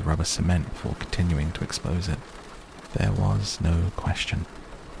bone with rubber cement before continuing to expose it. There was no question.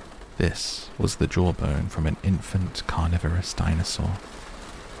 This was the jawbone from an infant carnivorous dinosaur.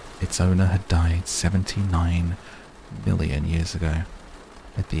 Its owner had died 79 million years ago,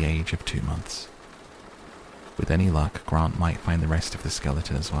 at the age of 2 months. With any luck, Grant might find the rest of the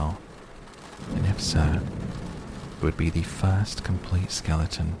skeleton as well. And if so, it would be the first complete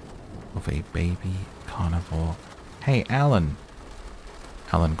skeleton of a baby carnivore. "Hey, Alan!"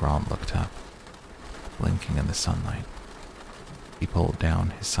 Alan Grant looked up, blinking in the sunlight. He pulled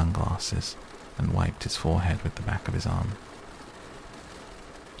down his sunglasses and wiped his forehead with the back of his arm.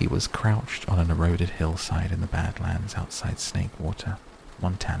 He was crouched on an eroded hillside in the Badlands outside Snakewater,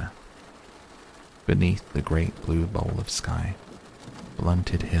 Montana. Beneath the great blue bowl of sky,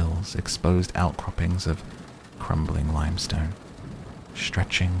 blunted hills exposed outcroppings of crumbling limestone,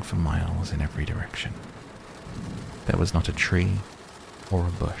 stretching for miles in every direction. There was not a tree or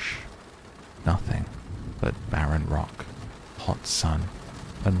a bush, nothing but barren rock, hot sun,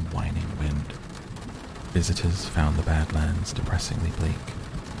 and whining wind. Visitors found the Badlands depressingly bleak.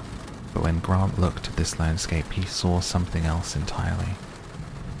 But when Grant looked at this landscape, he saw something else entirely.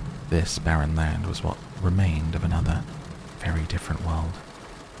 This barren land was what remained of another, very different world,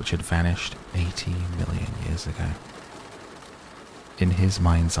 which had vanished 80 million years ago. In his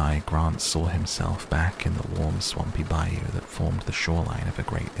mind's eye, Grant saw himself back in the warm, swampy bayou that formed the shoreline of a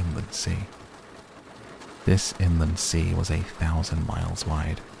great inland sea. This inland sea was 1,000 miles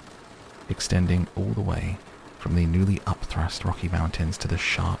wide, extending all the way from the newly upthrust Rocky Mountains to the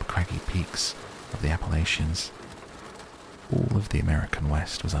sharp, craggy peaks of the Appalachians. All of the American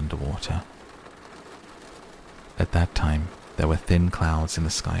West was underwater. At that time, there were thin clouds in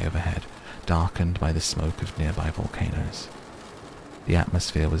the sky overhead, darkened by the smoke of nearby volcanoes. The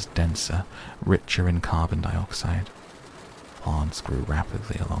atmosphere was denser, richer in carbon dioxide. Plants grew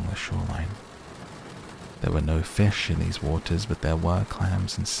rapidly along the shoreline. There were no fish in these waters, but there were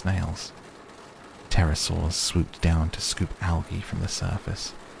clams and snails. Pterosaurs swooped down to scoop algae from the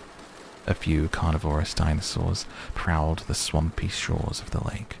surface. A few carnivorous dinosaurs prowled the swampy shores of the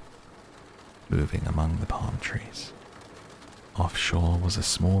lake, moving among the palm trees. Offshore was a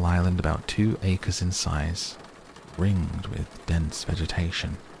small island about 2 acres in size, ringed with dense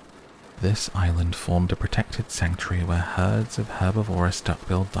vegetation. This island formed a protected sanctuary where herds of herbivorous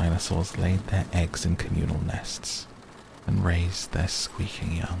duck-billed dinosaurs laid their eggs in communal nests and raised their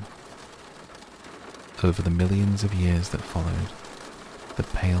squeaking young. Over the millions of years that followed, the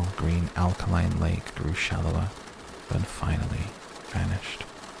pale green alkaline lake grew shallower and finally vanished.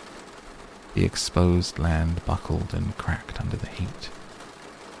 The exposed land buckled and cracked under the heat.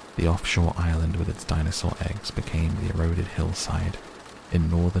 The offshore island with its dinosaur eggs became the eroded hillside in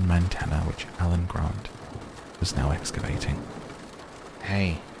northern Montana, which Alan Grant was now excavating.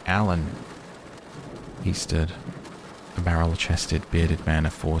 "Hey, Alan!" He stood, a barrel-chested, bearded man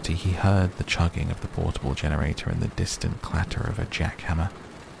of 40. He heard the chugging of the portable generator and the distant clatter of a jackhammer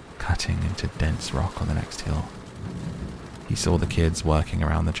cutting into dense rock on the next hill. He saw the kids working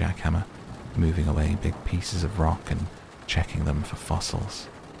around the jackhammer, moving away big pieces of rock and checking them for fossils.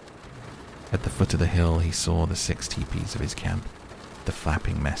 At the foot of the hill, he saw the 6 teepees of his camp, the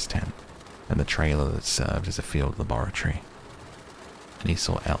flapping mess tent, and the trailer that served as a field laboratory. And he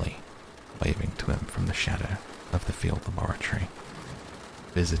saw Ellie waving to him from the shadow of the field laboratory.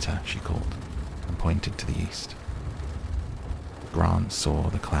 "Visitor," she called, and pointed to the east. Grant saw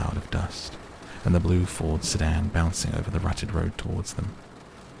the cloud of dust and the blue Ford sedan bouncing over the rutted road towards them.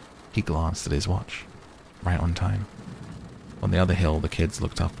 He glanced at his watch, right on time. On the other hill, the kids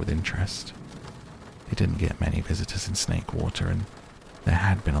looked up with interest. They didn't get many visitors in Snakewater, and there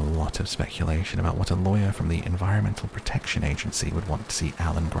had been a lot of speculation about what a lawyer from the Environmental Protection Agency would want to see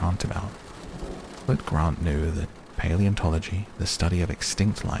Alan Grant about. But Grant knew that paleontology, the study of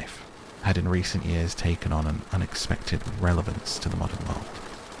extinct life, had in recent years taken on an unexpected relevance to the modern world.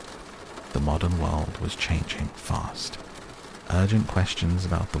 The modern world was changing fast. Urgent questions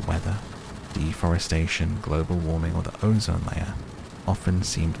about the weather, deforestation, global warming, or the ozone layer often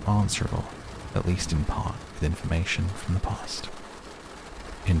seemed answerable, at least in part, with information from the past.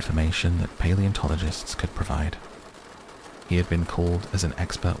 Information that paleontologists could provide. He had been called as an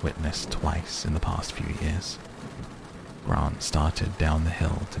expert witness twice in the past few years. Grant started down the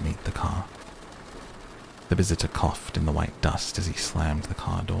hill to meet the car. The visitor coughed in the white dust as he slammed the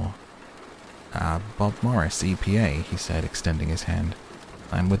car door. Bob Morris, EPA, he said, extending his hand.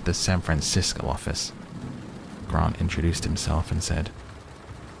 I'm with the San Francisco office. Grant introduced himself and said,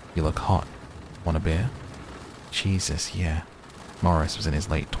 You look hot. Want a beer? Jesus, yeah. Morris was in his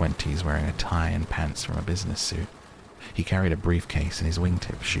late 20s, wearing a tie and pants from a business suit. He carried a briefcase and his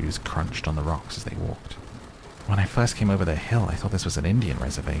wingtip shoes crunched on the rocks as they walked. When I first came over the hill, I thought this was an Indian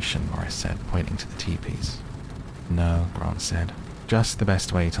reservation, Morris said, pointing to the teepees. No, Grant said. Just the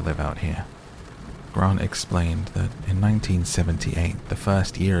best way to live out here. Grant explained that in 1978, the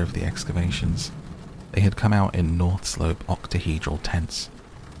first year of the excavations, they had come out in North Slope octahedral tents,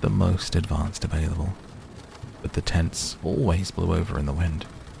 the most advanced available. But the tents always blew over in the wind.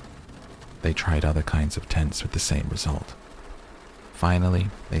 They tried other kinds of tents with the same result. Finally,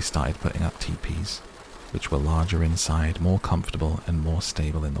 they started putting up teepees, which were larger inside, more comfortable, and more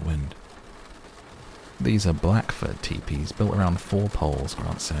stable in the wind. These are Blackfoot teepees built around 4 poles,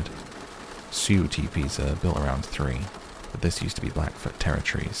 Grant said. Sioux teepees are built around 3, but this used to be Blackfoot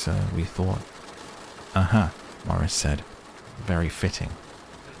territory, so we thought... Morris said. Very fitting.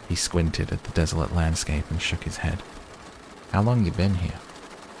 He squinted at the desolate landscape and shook his head. How long you been here?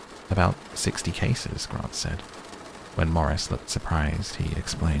 About 60 cases, Grant said. When Morris looked surprised, he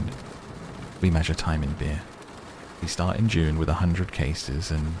explained. We measure time in beer. We start in June with 100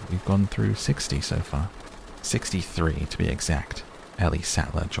 cases, and we've gone through 60 so far. 63 to be exact. Ellie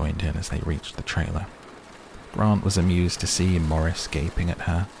Sattler joined in as they reached the trailer. Grant was amused to see Morris gaping at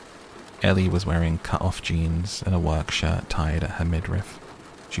her. Ellie was wearing cut-off jeans and a work shirt tied at her midriff.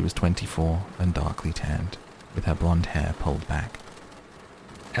 She was 24 and darkly tanned, with her blonde hair pulled back.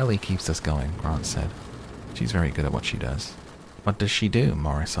 Ellie keeps us going, Grant said. She's very good at what she does. What does she do?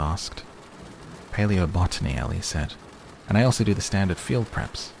 Morris asked. Paleobotany, Ellie said. And I also do the standard field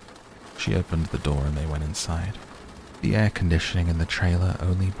preps. She opened the door and they went inside. The air conditioning in the trailer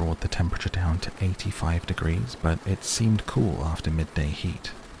only brought the temperature down to 85 degrees, but it seemed cool after midday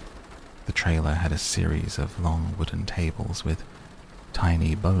heat. The trailer had a series of long wooden tables with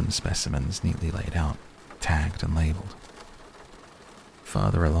tiny bone specimens neatly laid out, tagged and labeled.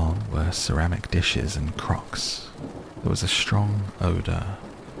 Farther along were ceramic dishes and crocks. There was a strong odor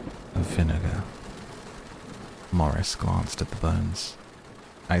of vinegar. Morris glanced at the bones.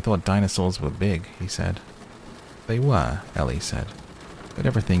 I thought dinosaurs were big, he said. They were, Ellie said, but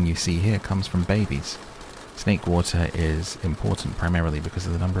everything you see here comes from babies. Snake Water is important primarily because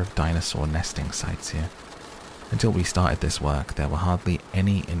of the number of dinosaur nesting sites here. Until we started this work, there were hardly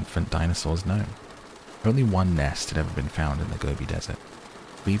any infant dinosaurs known. Only one nest had ever been found in the Gobi Desert.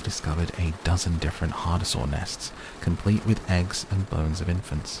 We've discovered a dozen different hardosaur nests, complete with eggs and bones of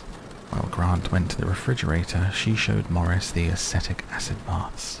infants. While Grant went to the refrigerator, she showed Morris the acetic acid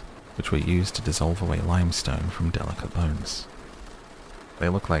baths, which were used to dissolve away limestone from delicate bones. They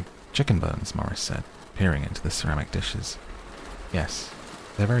look like chicken bones, Morris said, peering into the ceramic dishes. Yes,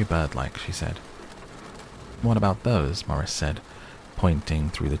 they're very bird-like, she said. What about those? Morris said, pointing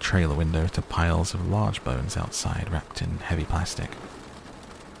through the trailer window to piles of large bones outside wrapped in heavy plastic.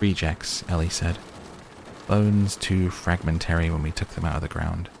 Rejects, Ellie said. Bones too fragmentary when we took them out of the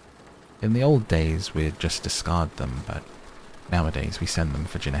ground. In the old days, we'd just discard them, but nowadays we send them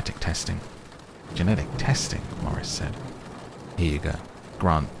for genetic testing. Genetic testing, Morris said. Here you go.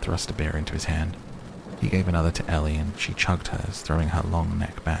 Grant thrust a beer into his hand. He gave another to Ellie and she chugged hers, throwing her long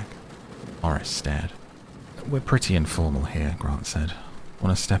neck back. Morris stared. We're pretty informal here, Grant said.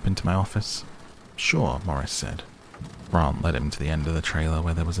 Want to step into my office? Sure, Morris said. Grant led him to the end of the trailer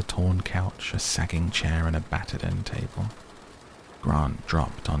where there was a torn couch, a sagging chair, and a battered end table. Grant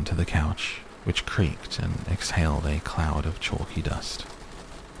dropped onto the couch, which creaked and exhaled a cloud of chalky dust.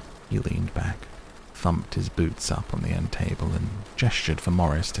 He leaned back, thumped his boots up on the end table, and gestured for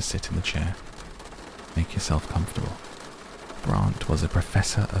Morris to sit in the chair. Make yourself comfortable. Grant was a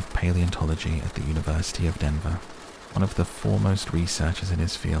professor of paleontology at the University of Denver, one of the foremost researchers in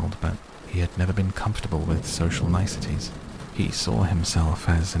his field, but he had never been comfortable with social niceties. He saw himself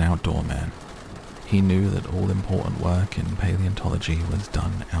as an outdoor man. He knew that all important work in paleontology was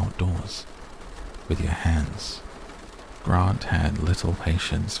done outdoors. with your hands. Grant had little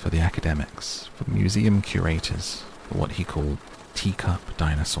patience for the academics, for museum curators, for what he called teacup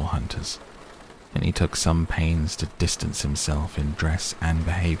dinosaur hunters, and he took some pains to distance himself in dress and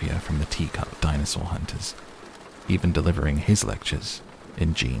behavior from the teacup dinosaur hunters, even delivering his lectures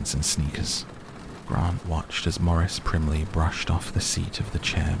in jeans and sneakers. Grant watched as Morris primly brushed off the seat of the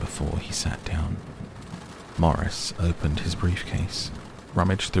chair before he sat down. Morris opened his briefcase,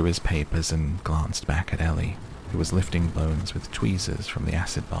 rummaged through his papers, and glanced back at Ellie, who was lifting bones with tweezers from the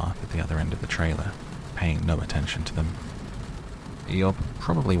acid bath at the other end of the trailer, paying no attention to them. "You're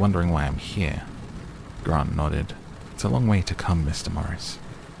probably wondering why I'm here." Grant nodded. "It's a long way to come, Mr. Morris."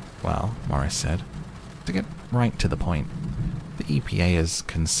 "Well," Morris said, "to get right to the point, the EPA is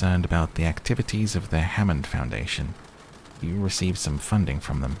concerned about the activities of the Hammond Foundation. You received some funding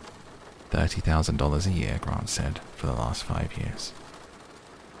from them." $30,000 a year, Grant said, "for the last 5 years."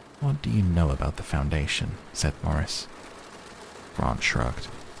 "What do you know about the foundation?" said Morris. Grant shrugged.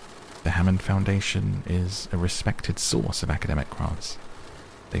 The Hammond Foundation is a respected source of academic grants.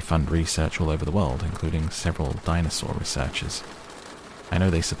 They fund research all over the world, including several dinosaur researchers. I know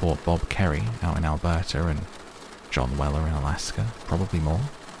they support Bob Kerry out in Alberta and John Weller in Alaska, probably more.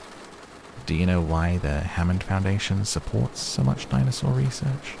 Do you know why the Hammond Foundation supports so much dinosaur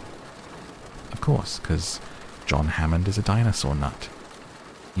research? Of course, because John Hammond is a dinosaur nut.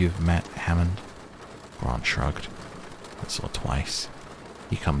 You've met Hammond? Grant shrugged. Once or twice.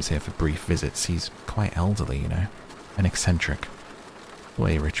 He comes here for brief visits. He's quite elderly, you know, and eccentric. The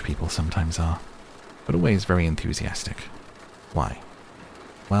way rich people sometimes are, but always very enthusiastic. Why?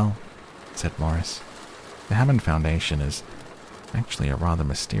 Well, said Morris, the Hammond Foundation is actually a rather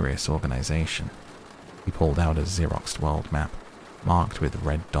mysterious organization. He pulled out a Xeroxed world map, marked with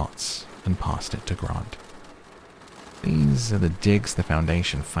red dots, and passed it to Grant. These are the digs the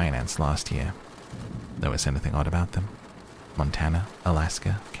Foundation financed last year. Notice anything odd about them? Montana,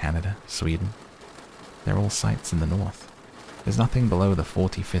 Alaska, Canada, Sweden. They're all sites in the north. There's nothing below the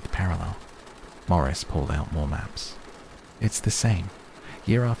 45th parallel. Morris pulled out more maps. It's the same,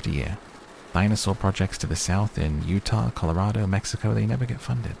 year after year. Dinosaur projects to the south in Utah, Colorado, Mexico, they never get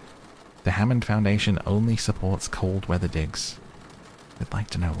funded. The Hammond Foundation only supports cold weather digs. I'd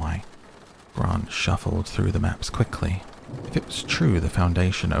like to know why. Grant shuffled through the maps quickly. If it was true the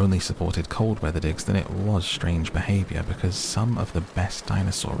Foundation only supported cold weather digs, then it was strange behavior, because some of the best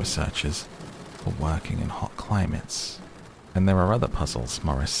dinosaur researchers were working in hot climates. And there are other puzzles,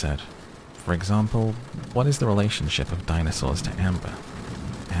 Morris said. For example, what is the relationship of dinosaurs to amber?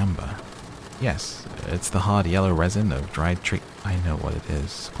 Amber? Yes, it's the hard yellow resin of dried tree. I know what it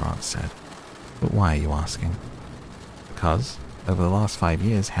is, Grant said. But why are you asking? Because, over the last 5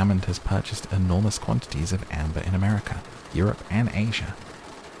 years, Hammond has purchased enormous quantities of amber in America, Europe, and Asia,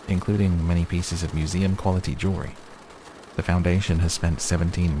 including many pieces of museum-quality jewelry. The Foundation has spent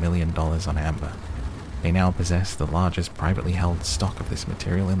 $17 million on amber. They now possess the largest privately held stock of this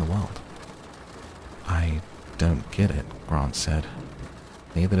material in the world. I don't get it, Grant said.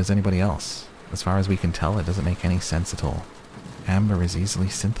 Neither does anybody else. As far as we can tell, it doesn't make any sense at all. Amber is easily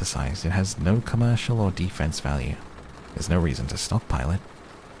synthesized. It has no commercial or defense value. There's no reason to stockpile it.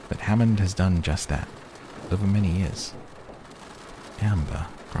 But Hammond has done just that, over many years. Amber,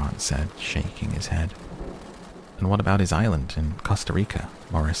 Grant said, shaking his head. And what about his island in Costa Rica?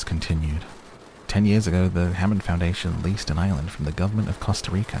 Morris continued. 10 years ago, the Hammond Foundation leased an island from the government of Costa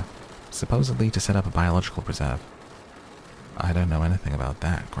Rica, supposedly to set up a biological preserve. I don't know anything about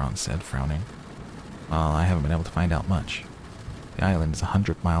that, Grant said, frowning. Well, I haven't been able to find out much. The island is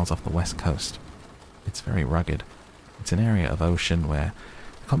 100 miles off the west coast. It's very rugged. It's an area of ocean where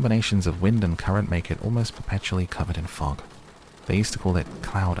the combinations of wind and current make it almost perpetually covered in fog. They used to call it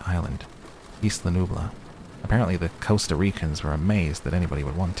Cloud Island, Isla Nubla. Apparently the Costa Ricans were amazed that anybody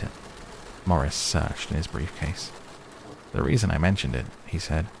would want it. Morris searched in his briefcase. The reason I mentioned it, he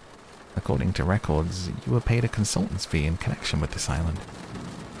said, according to records, you were paid a consultant's fee in connection with this island.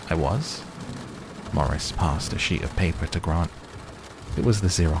 I was? Morris passed a sheet of paper to Grant. It was the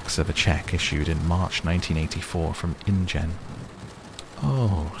Xerox of a check issued in March 1984 from InGen.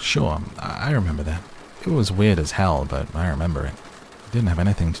 Oh, sure, I remember that. It was weird as hell, but I remember it. It didn't have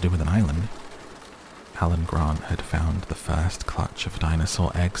anything to do with an island. Alan Grant had found the first clutch of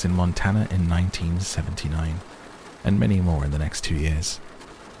dinosaur eggs in Montana in 1979, and many more in the next 2 years.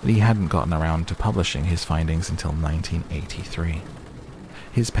 But he hadn't gotten around to publishing his findings until 1983.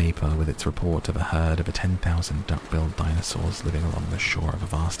 His paper, with its report of a herd of 10,000 duck-billed dinosaurs living along the shore of a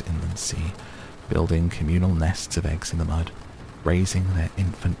vast inland sea, building communal nests of eggs in the mud, raising their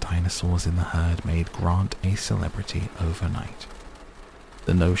infant dinosaurs in the herd, made Grant a celebrity overnight.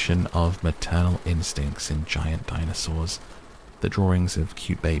 The notion of maternal instincts in giant dinosaurs, the drawings of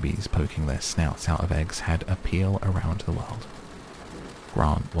cute babies poking their snouts out of eggs had appeal around the world.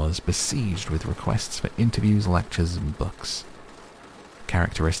 Grant was besieged with requests for interviews, lectures, and books.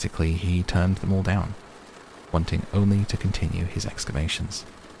 Characteristically, he turned them all down, wanting only to continue his excavations.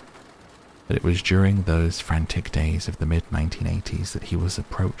 But it was during those frantic days of the mid-1980s that he was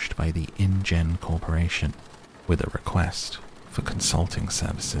approached by the InGen Corporation with a request for consulting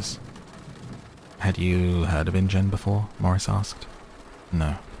services. "Had you heard of InGen before?" Morris asked.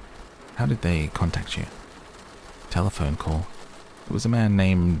 "No." "How did they contact you?" "Telephone call. It was a man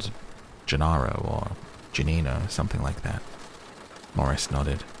named Gennaro or Giannino, something like that." Morris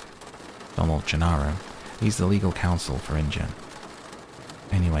nodded. "Donald Gennaro. He's the legal counsel for InGen.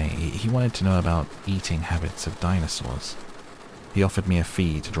 Anyway, he wanted to know about eating habits of dinosaurs. He offered me a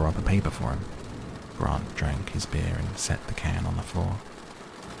fee to draw up a paper for him." Grant drank his beer and set the can on the floor.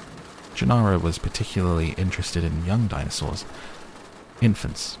 Gennaro was particularly interested in young dinosaurs.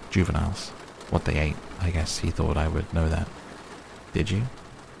 Infants, juveniles, what they ate. I guess he thought I would know that. "Did you?"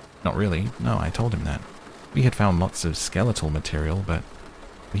 "Not really. No, I told him that. We had found lots of skeletal material, but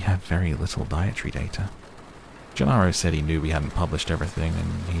we have very little dietary data. Gennaro said he knew we hadn't published everything,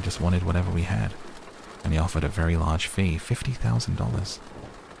 and he just wanted whatever we had. And he offered a very large fee, $50,000.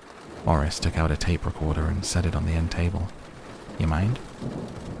 Morris took out a tape recorder and set it on the end table. "You mind?"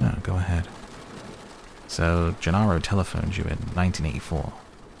 "No, go ahead." "So, Gennaro telephoned you in 1984.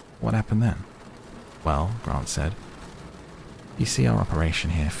 What happened then?" "Well," Grant said, "you see our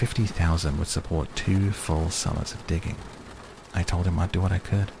operation here, 50,000 would support 2 full summers of digging. I told him I'd do what I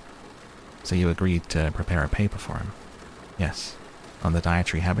could." "So you agreed to prepare a paper for him?" "Yes." "On the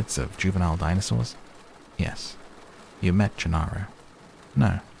dietary habits of juvenile dinosaurs?" "Yes." "You met Gennaro?"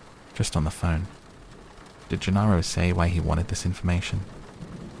 "No, just on the phone." "Did Gennaro say why he wanted this information?"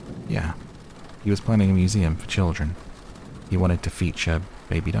 "Yeah. He was planning a museum for children. He wanted to feature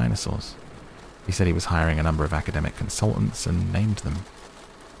baby dinosaurs. He said he was hiring a number of academic consultants and named them.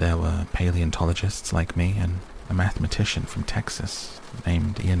 There were paleontologists like me and a mathematician from Texas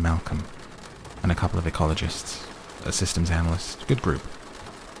named Ian Malcolm, and a couple of ecologists, a systems analyst. Good group."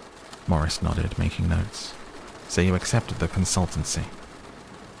 Morris nodded, making notes. "So you accepted the consultancy?"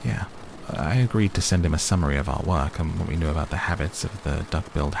 "Yeah. I agreed to send him a summary of our work and what we knew about the habits of the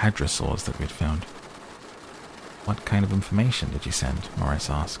duck-billed hadrosaurs that we'd found." "What kind of information did you send?" Morris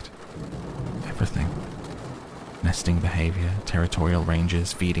asked. "Everything. Nesting behavior, territorial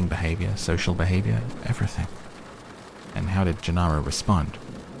ranges, feeding behavior, social behavior, everything." "And how did Gennaro respond?"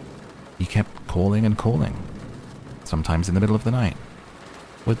 "He kept calling and calling, sometimes in the middle of the night.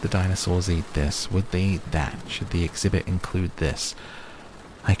 Would the dinosaurs eat this? Would they eat that? Should the exhibit include this?"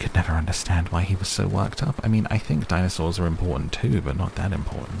 I could never understand why he was so worked up. I mean, I think dinosaurs are important too, but not that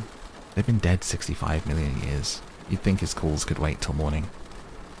important. They've been dead 65 million years. You'd think his calls could wait till morning."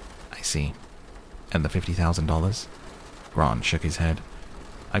 "I see. And the $50,000? Grant shook his head.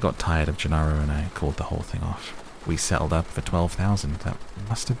 "I got tired of Gennaro and I called the whole thing off. We settled up for $12,000. That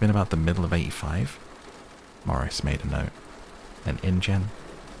must have been about the middle of '85. Morris made a note. "And InGen?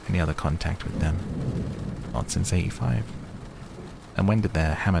 Any other contact with them?" "Not since '85. "And when did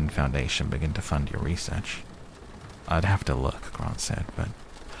the Hammond Foundation begin to fund your research?" "I'd have to look," Grant said, "but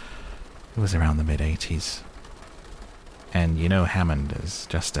it was around the mid-'80s. "And you know Hammond is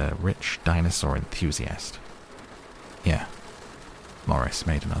just a rich dinosaur enthusiast?" "Yeah." Morris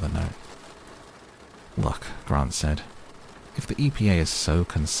made another note. "Look," Grant said, "if the EPA is so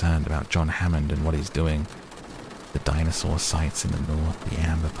concerned about John Hammond and what he's doing, the dinosaur sites in the north, the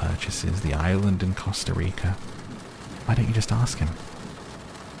amber purchases, the island in Costa Rica, why don't you just ask him?"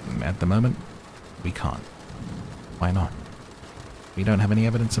 "At the moment, we can't." "Why not?" "We don't have any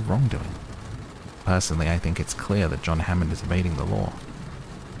evidence of wrongdoing. Personally, I think it's clear that John Hammond is evading the law."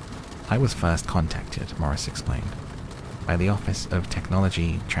 "I was first contacted," Morris explained, "by the Office of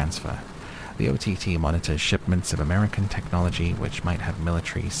Technology Transfer. The OTT monitors shipments of American technology which might have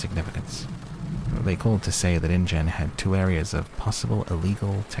military significance. They called to say that InGen had 2 areas of possible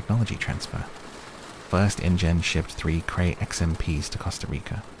illegal technology transfer. First, InGen shipped 3 Cray XMPs to Costa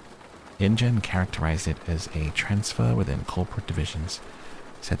Rica. InGen characterized it as a transfer within corporate divisions,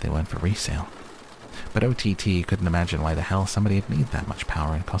 said they weren't for resale. But OTT couldn't imagine why the hell somebody'd need that much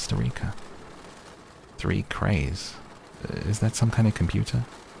power in Costa Rica. 3 Crays? Is that some kind of computer?"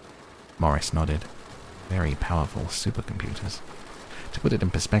 Morris nodded. "Very powerful supercomputers. To put it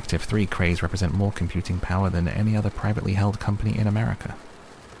in perspective, 3 Crays represent more computing power than any other privately held company in America.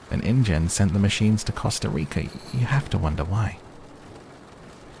 And InGen sent the machines to Costa Rica. You have to wonder why."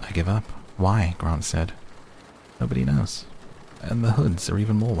 "I give up." "Why?" Grant said. "Nobody knows. And the hoods are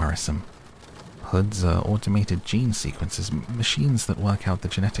even more worrisome. Hoods are automated gene sequences, machines that work out the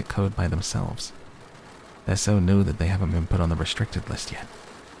genetic code by themselves. They're so new that they haven't been put on the restricted list yet.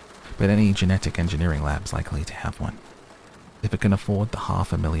 But any genetic engineering lab's likely to have one. If it can afford the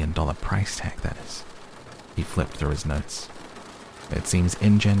 $500,000 price tag, that is. He flipped through his notes. It seems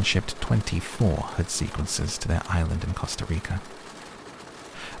InGen shipped 24 hood sequences to their island in Costa Rica.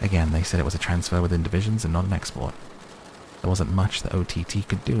 Again, they said it was a transfer within divisions and not an export. There wasn't much the OTT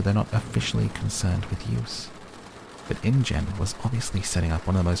could do. They're not officially concerned with use. But InGen was obviously setting up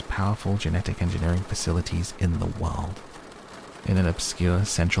one of the most powerful genetic engineering facilities in the world. In an obscure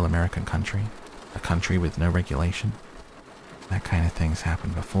Central American country, a country with no regulation. That kind of thing's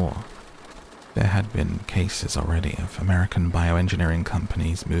happened before. There had been cases already of American bioengineering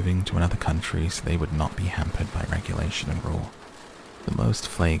companies moving to another country so they would not be hampered by regulation and rule. The most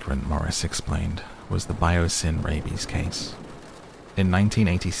flagrant, Morris explained, was the Biosyn rabies case. In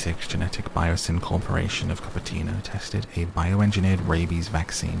 1986, Genetic Biosyn Corporation of Cupertino tested a bioengineered rabies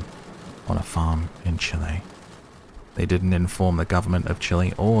vaccine on a farm in Chile. They didn't inform the government of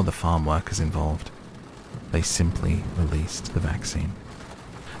Chile or the farm workers involved. They simply released the vaccine.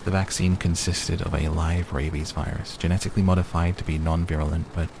 The vaccine consisted of a live rabies virus, genetically modified to be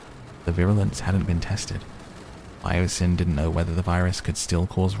non-virulent, but the virulence hadn't been tested. Biosyn didn't know whether the virus could still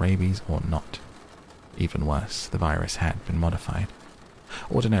cause rabies or not. Even worse, the virus had been modified.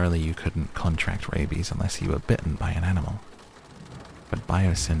 Ordinarily, you couldn't contract rabies unless you were bitten by an animal. But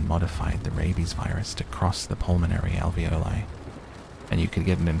Biosyn modified the rabies virus to cross the pulmonary alveoli, and you could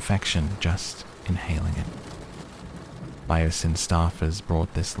get an infection just inhaling it. Biosyn staffers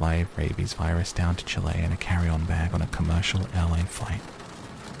brought this live rabies virus down to Chile in a carry-on bag on a commercial airline flight.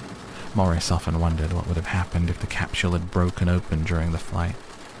 Morris often wondered what would have happened if the capsule had broken open during the flight.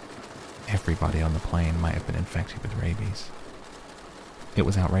 Everybody on the plane might have been infected with rabies. It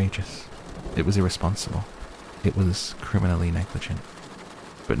was outrageous. It was irresponsible. It was criminally negligent.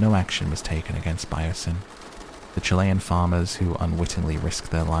 But no action was taken against Biosyn. The Chilean farmers who unwittingly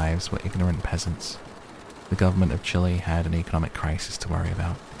risked their lives were ignorant peasants. The government of Chile had an economic crisis to worry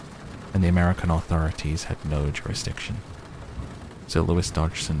about, and the American authorities had no jurisdiction. So Louis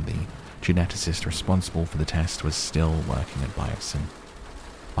Dodgson, the geneticist responsible for the test, was still working at Biosyn.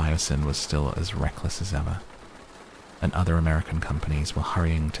 Biosyn was still as reckless as ever, and other American companies were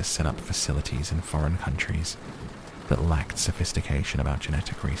hurrying to set up facilities in foreign countries that lacked sophistication about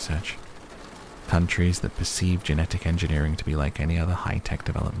genetic research. Countries that perceived genetic engineering to be like any other high-tech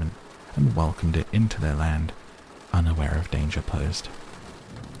development and welcomed it into their land, unaware of danger posed.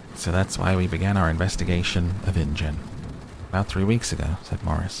 So that's why we began our investigation of InGen. About 3 weeks ago, said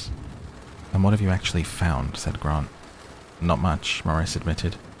Morris. And what have you actually found, said Grant. Not much, Morris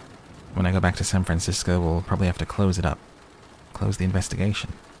admitted. When I go back to San Francisco, we'll probably have to close it up. Close the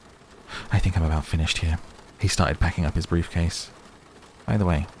investigation. I think I'm about finished here. He started packing up his briefcase. By the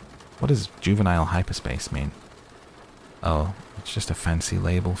way, what does juvenile hyperspace mean? Oh, it's just a fancy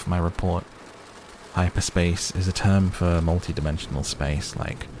label for my report. Hyperspace is a term for multi-dimensional space,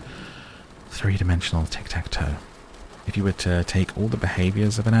 like three-dimensional tic-tac-toe. If you were to take all the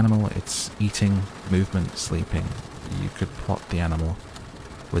behaviors of an animal, its eating, movement, sleeping, you could plot the animal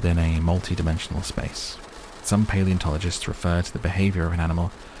within a multi-dimensional space. Some paleontologists refer to the behavior of an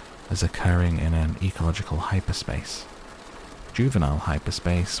animal as occurring in an ecological hyperspace. Juvenile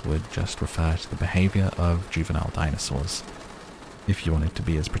hyperspace would just refer to the behavior of juvenile dinosaurs, if you wanted to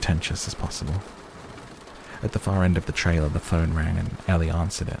be as pretentious as possible. At the far end of the trailer, the phone rang and Ellie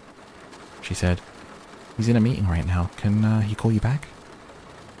answered it. She said, "He's in a meeting right now. Can he call you back?"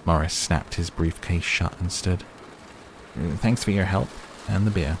 Morris snapped his briefcase shut and stood. "Thanks for your help and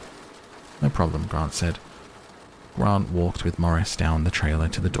the beer." "No problem," Grant said. Grant walked with Morris down the trailer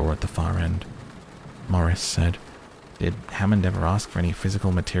to the door at the far end. Morris said, "Did Hammond ever ask for any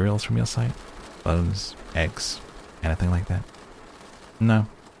physical materials from your site? Bones, eggs, anything like that?" "No.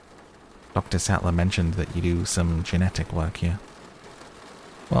 Dr. Sattler mentioned that you do some genetic work here."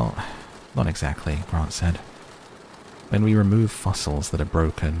 "Well, not exactly," Grant said. "When we remove fossils that are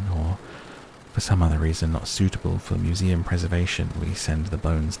broken or for some other reason not suitable for museum preservation, we send the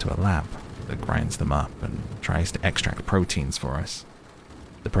bones to a lab that grinds them up and tries to extract proteins for us.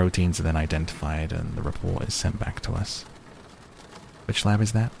 The proteins are then identified and the report is sent back to us." "Which lab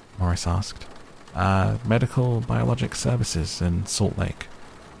is that?" Morris asked. Medical Biologic Services in Salt Lake."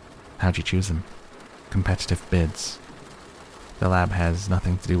 "How'd you choose them?" "Competitive bids." "The lab has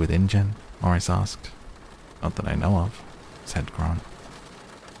nothing to do with InGen?" Morris asked. "Not that I know of," said Grant.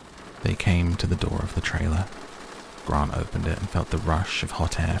 They came to the door of the trailer. Grant opened it and felt the rush of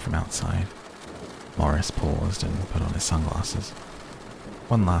hot air from outside. Morris paused and put on his sunglasses.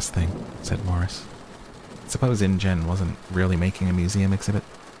 "One last thing," said Morris. "Suppose InGen wasn't really making a museum exhibit?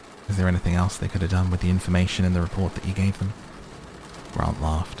 Is there anything else they could have done with the information in the report that you gave them?" Grant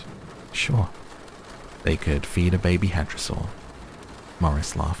laughed. "Sure. They could feed a baby hadrosaur."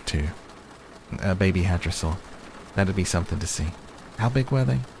 Morris laughed too. "A baby hadrosaur. That'd be something to see. How big were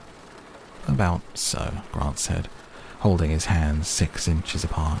they?" "About so," Grant said, holding his hands 6 inches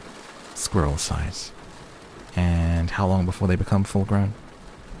apart. "Squirrel size." "And how long before they become full grown?"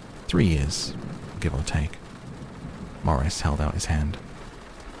 3 years, give or take. Morris held out his hand.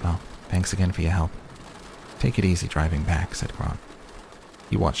 "Well, thanks again for your help. Take it easy driving back," said Grant.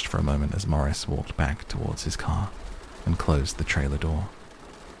 He watched for a moment as Morris walked back towards his car and closed the trailer door.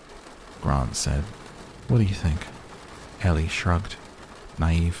 Grant said, "What do you think?" Ellie shrugged,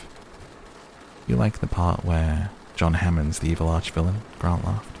 naive. "You like the part where John Hammond's the evil arch-villain?" Grant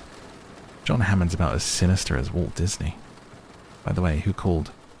laughed. "John Hammond's about as sinister as Walt Disney. By the way, who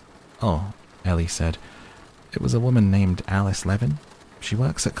called?" "Oh," Ellie said, "it was a woman named Alice Levin. She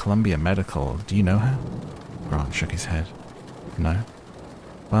works at Columbia Medical. Do you know her?" Grant shook his head. "No."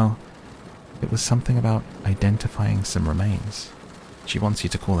 "Well, it was something about identifying some remains. She wants you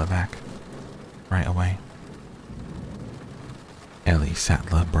to call her back. Right away." Ellie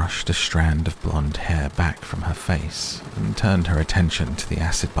Sattler brushed a strand of blonde hair back from her face and turned her attention to the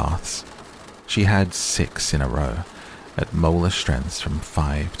acid baths. She had 6 in a row, at molar strengths from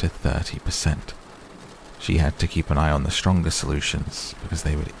 5 to 30%. She had to keep an eye on the stronger solutions because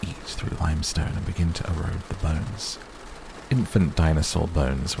they would eat through limestone and begin to erode the bones. Infant dinosaur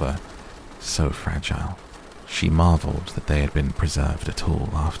bones were so fragile. She marveled that they had been preserved at all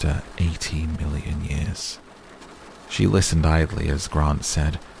after 80 million years. She listened idly as Grant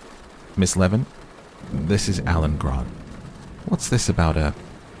said, "Miss Levin, this is Alan Grant. What's this about a...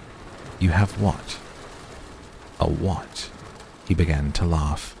 You have what?" "A what?" He began to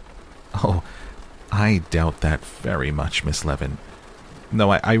laugh. "Oh, I doubt that very much, Miss Levin.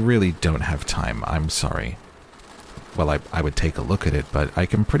 No, I really don't have time. I'm sorry. Well, I would take a look at it, but I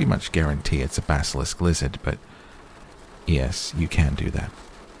can pretty much guarantee it's a basilisk lizard, but... Yes, you can do that.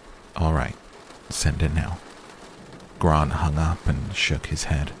 All right, send it now." Grant hung up and shook his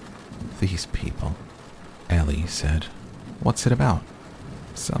head. "These people," Ellie said. "What's it about?"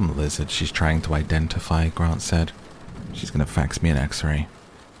 "Some lizard she's trying to identify," Grant said. "She's going to fax me an x-ray."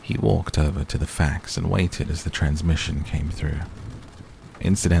 He walked over to the fax and waited as the transmission came through.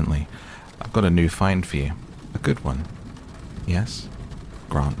 "Incidentally, I've got a new find for you. A good one." "Yes?"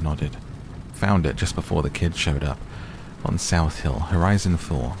 Grant nodded. "Found it just before the kids showed up. On South Hill, Horizon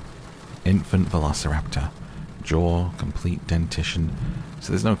 4. Infant velociraptor. Jaw, complete dentition,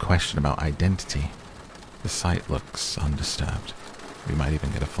 so there's no question about identity. The site looks undisturbed. We might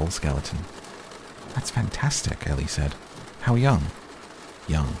even get a full skeleton." "That's fantastic," Ellie said. "How young?"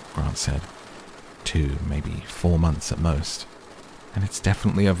 "Young," Grant said. 2, maybe 4 months at most. "And it's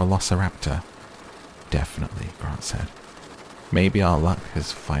definitely a velociraptor." "Definitely," Grant said. "Maybe our luck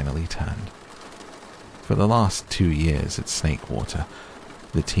has finally turned." For the last 2 years at Snakewater,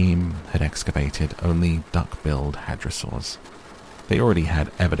 the team had excavated only duck-billed hadrosaurs. They already had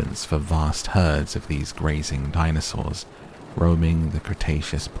evidence for vast herds of these grazing dinosaurs roaming the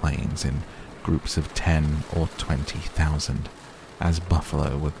Cretaceous plains in groups of 10 or 20,000, as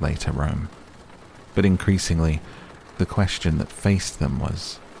buffalo would later roam. But increasingly, the question that faced them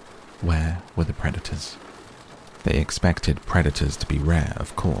was, where were the predators? They expected predators to be rare,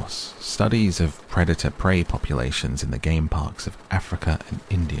 of course. Studies of predator-prey populations in the game parks of Africa and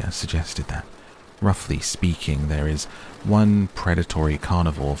India suggested that, roughly speaking, there is 1 predatory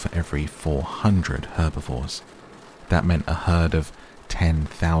carnivore for every 400 herbivores. That meant a herd of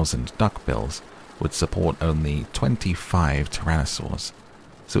 10,000 duckbills would support only 25 tyrannosaurs,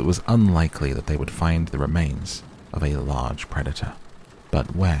 so it was unlikely that they would find the remains of a large predator.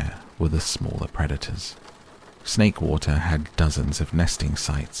 But where were the smaller predators? Snakewater had dozens of nesting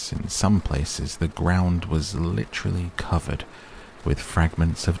sites. In some places, the ground was literally covered with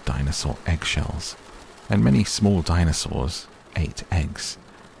fragments of dinosaur eggshells, and many small dinosaurs ate eggs.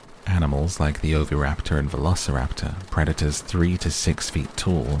 Animals like the oviraptor and velociraptor, predators 3 to 6 feet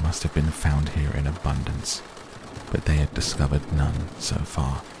tall, must have been found here in abundance, but they had discovered none so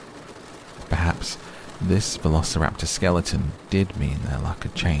far. Perhaps this velociraptor skeleton did mean their luck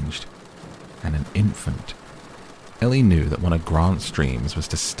had changed, and an infant. Ellie knew that one of Grant's dreams was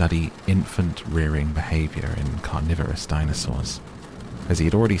to study infant rearing behavior in carnivorous dinosaurs, as he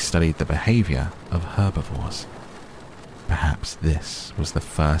had already studied the behavior of herbivores. Perhaps this was the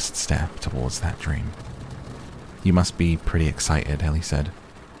first step towards that dream. "You must be pretty excited," Ellie said.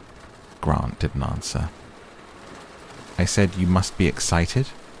 Grant didn't answer. I said you must be excited,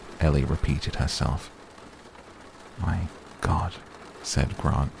 Ellie repeated herself. My God, said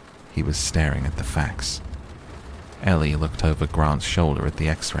Grant. He was staring at the facts. Ellie looked over Grant's shoulder at the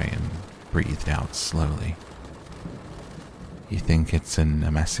X-ray and breathed out slowly. You think it's an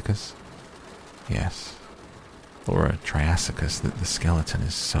Amesicus? Yes. Or a Triassicus that the skeleton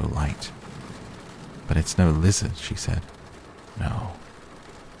is so light. But it's no lizard, she said. No,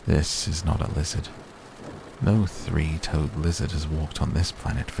 this is not a lizard. No three-toed lizard has walked on this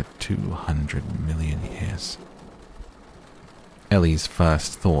planet for 200 million years. Ellie's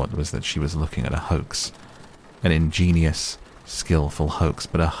first thought was that she was looking at a hoax. An ingenious, skillful hoax,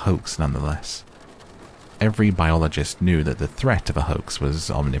 but a hoax nonetheless. Every biologist knew that the threat of a hoax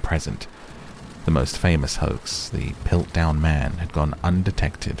was omnipresent. The most famous hoax, the Piltdown Man, had gone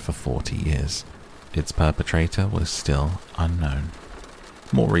undetected for 40 years. Its perpetrator was still unknown.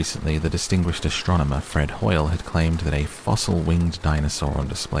 More recently, the distinguished astronomer Fred Hoyle had claimed that a fossil-winged dinosaur on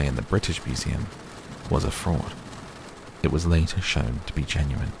display in the British Museum was a fraud. It was later shown to be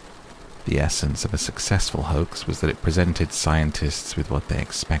genuine. The essence of a successful hoax was that it presented scientists with what they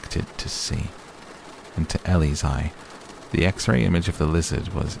expected to see. And to Ellie's eye, the X-ray image of the lizard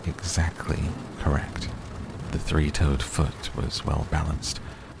was exactly correct. The three-toed foot was well balanced,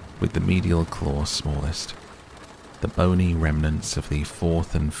 with the medial claw smallest. The bony remnants of the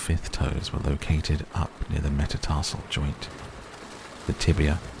fourth and fifth toes were located up near the metatarsal joint. The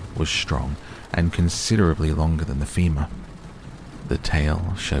tibia was strong and considerably longer than the femur. The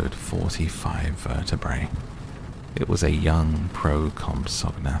tail showed 45 vertebrae. It was a young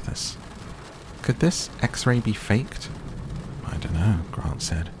Procompsognathus. Could this X-ray be faked? I don't know, Grant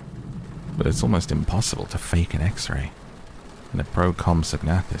said. But it's almost impossible to fake an X-ray. And a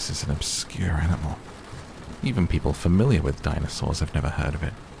Procompsognathus is an obscure animal. Even people familiar with dinosaurs have never heard of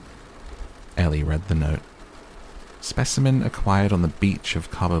it. Ellie read the note. Specimen acquired on the beach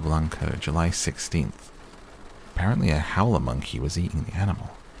of Cabo Blanco, July 16th. Apparently a howler monkey was eating the animal.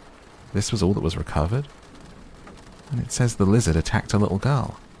 This was all that was recovered? And it says the lizard attacked a little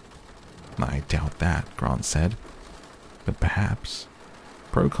girl. I doubt that, Grant said. But perhaps.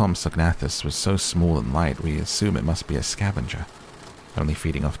 Procompsognathus was so small and light we assume it must be a scavenger, only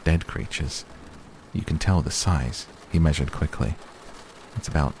feeding off dead creatures. You can tell the size, he measured quickly. It's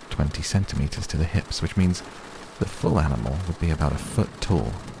about 20 centimeters to the hips, which means the full animal would be about a foot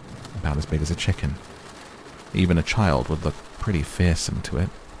tall, about as big as a chicken. Even a child would look pretty fearsome to it.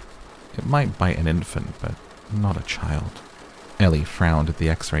 It might bite an infant, but not a child. Ellie frowned at the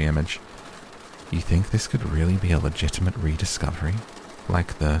X-ray image. You think this could really be a legitimate rediscovery?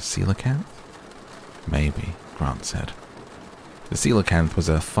 Like the coelacanth? Maybe, Grant said. The coelacanth was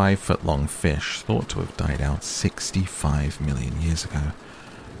a 5-foot-long fish thought to have died out 65 million years ago,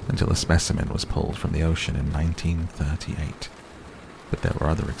 until a specimen was pulled from the ocean in 1938. But there were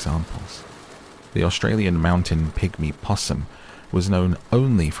other examples. The Australian mountain pygmy possum was known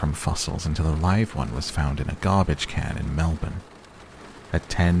only from fossils until a live one was found in a garbage can in Melbourne. A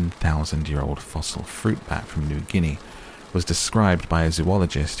 10,000-year-old fossil fruit bat from New Guinea was described by a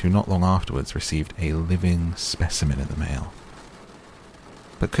zoologist who not long afterwards received a living specimen in the mail.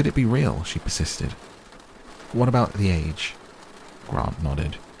 But could it be real? She persisted. What about the age? Grant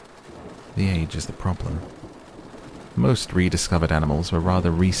nodded. The age is the problem. Most rediscovered animals were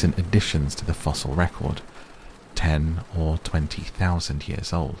rather recent additions to the fossil record, 10 or 20,000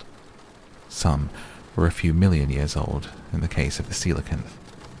 years old. Some were a few million years old, in the case of the coelacanth.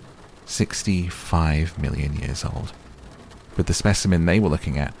 65 million years old. But the specimen they were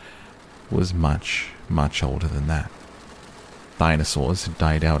looking at was much, much older than that. Dinosaurs had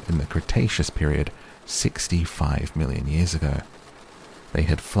died out in the Cretaceous period 65 million years ago. They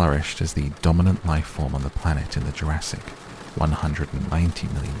had flourished as the dominant life form on the planet in the Jurassic 190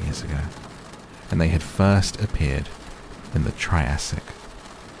 million years ago, and they had first appeared in the Triassic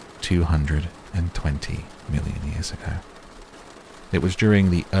 220 million years ago. It was during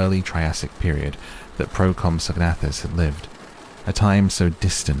the early Triassic period that Procompsognathus had lived, a time so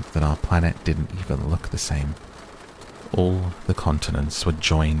distant that our planet didn't even look the same. All the continents were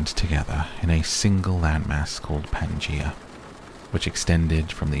joined together in a single landmass called Pangaea, which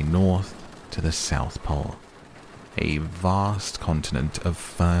extended from the north to the South Pole, a vast continent of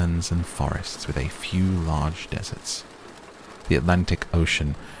ferns and forests with a few large deserts. The Atlantic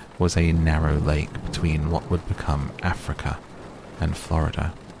Ocean was a narrow lake between what would become Africa and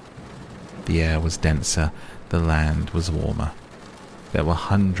Florida. The air was denser, the land was warmer. There were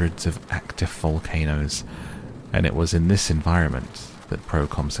hundreds of active volcanoes, and it was in this environment that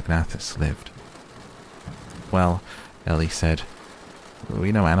Procompsognathus lived. Well, Ellie said,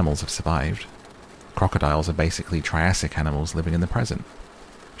 We know animals have survived. Crocodiles are basically Triassic animals living in the present.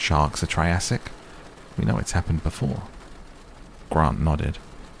 Sharks are Triassic. We know it's happened before. Grant nodded.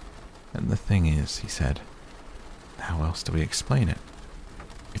 And the thing is, he said, how else do we explain it?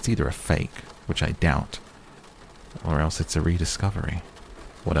 It's either a fake, which I doubt, or else it's a rediscovery.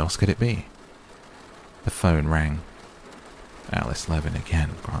 What else could it be? The phone rang. Alice Levin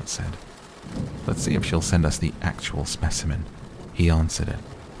again, Grant said. Let's see if she'll send us the actual specimen. He answered it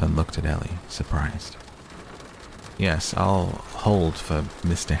and looked at Ellie, surprised. Yes, I'll hold for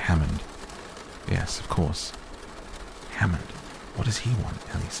Mr. Hammond. Yes, of course. Hammond? What does he want?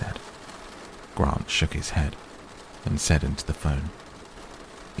 Ellie said. Grant shook his head and said into the phone.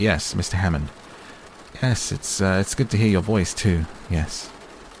 Yes, Mr. Hammond. Yes, it's good to hear your voice too. Yes.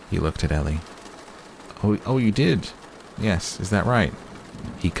 He looked at Ellie. Oh, you did? Yes, is that right?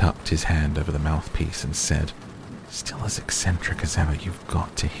 He cupped his hand over the mouthpiece and said, Still as eccentric as ever, you've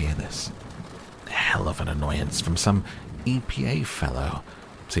got to hear this. Hell of an annoyance from some EPA fellow.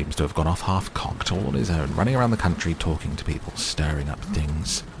 Seems to have gone off half-cocked all on his own, running around the country talking to people, stirring up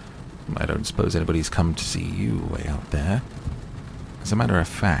things. I don't suppose anybody's come to see you way out there. As a matter of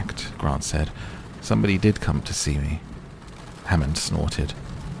fact, Grant said, somebody did come to see me. Hammond snorted.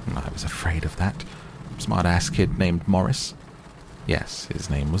 I was afraid of that. Smart-ass kid named Morris. Yes, his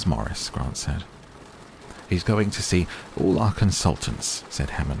name was Morris, Grant said. He's going to see all our consultants,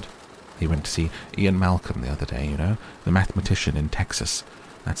 said Hammond. He went to see Ian Malcolm the other day, you know, the mathematician in Texas.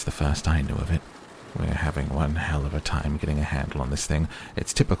 That's the first I knew of it. We're having one hell of a time getting a handle on this thing.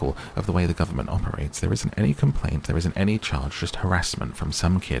 It's typical of the way the government operates. There isn't any complaint, there isn't any charge, just harassment from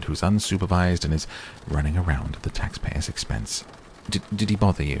some kid who's unsupervised and is running around at the taxpayer's expense. Did he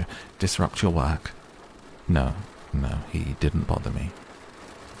bother you? Disrupt your work? No, he didn't bother me.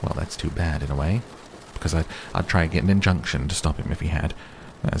 Well, that's too bad in a way, because I'd try and get an injunction to stop him if he had.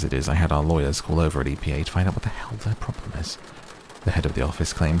 As it is, I had our lawyers call over at EPA to find out what the hell their problem is. The head of the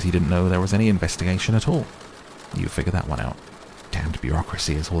office claims he didn't know there was any investigation at all. You figure that one out. Damned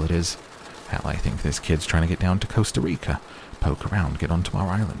bureaucracy is all it is. Hell, I think this kid's trying to get down to Costa Rica, poke around, get onto our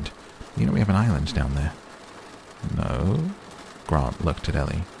island. You know we have an island down there. No? Grant looked at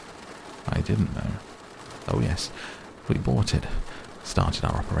Ellie. I didn't know. Oh yes, we bought it. Started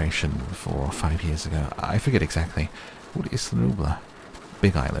our operation 4 or 5 years ago. I forget exactly. What is Nubla?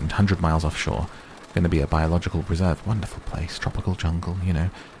 Big island, 100 miles offshore. Going to be a biological reserve. Wonderful place. Tropical jungle, you know.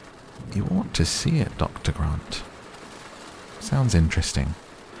 You ought to see it, Dr. Grant. Sounds interesting.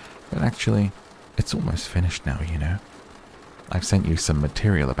 But actually, it's almost finished now, you know. I've sent you some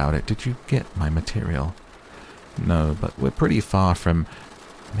material about it. Did you get my material? No, but we're pretty far from...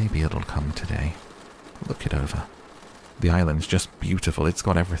 Maybe it'll come today. Look it over. The island's just beautiful. It's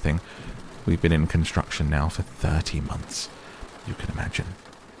got everything. We've been in construction now for 30 months. You can imagine.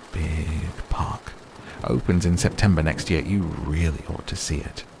 Big park. Opens in September next year. You really ought to see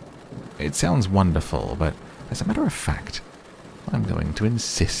it. It sounds wonderful, but as a matter of fact, I'm going to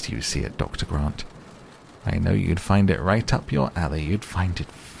insist you see it, Dr. Grant. I know you'd find it right up your alley. You'd find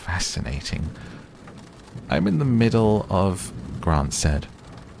it fascinating. I'm in the middle of... Grant said.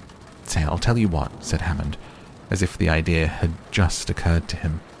 Say, I'll tell you what, said Hammond, as if the idea had just occurred to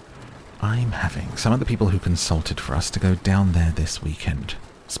him. I'm having some of the people who consulted for us to go down there this weekend.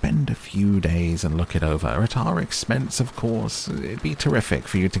 Spend a few days and look it over. At our expense, of course. It'd be terrific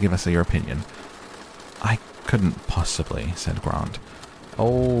for you to give us your opinion. I couldn't possibly, said Grant.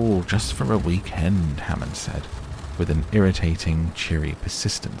 Oh, just for a weekend, Hammond said, with an irritating, cheery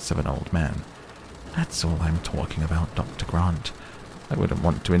persistence of an old man. That's all I'm talking about, Dr. Grant. I wouldn't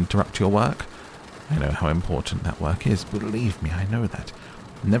want to interrupt your work. I know how important that work is. Believe me, I know that.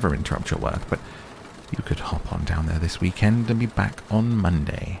 Never interrupt your work, but you could hop on down there this weekend and be back on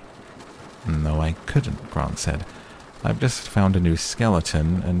Monday. No, I couldn't, Grant said. I've just found a new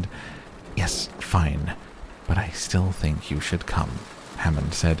skeleton and... Yes, fine, but I still think you should come,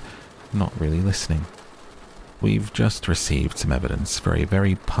 Hammond said, not really listening. We've just received some evidence for a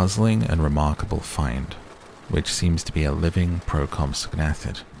very puzzling and remarkable find, which seems to be a living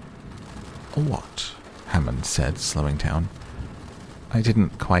procompsognathed. What? Hammond said, slowing down. I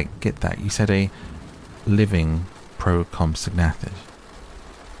didn't quite get that. You said a living procompsognathed.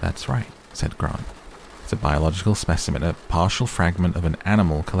 That's right, said Grant. It's a biological specimen, a partial fragment of an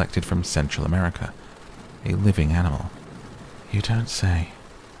animal collected from Central America. A living animal. You don't say.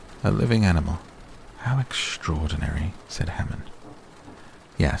 A living animal. How extraordinary, said Hammond.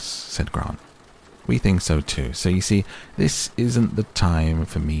 Yes, said Grant. We think so too. So you see, this isn't the time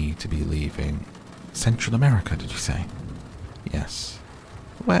for me to be leaving. Central America, did you say? Yes.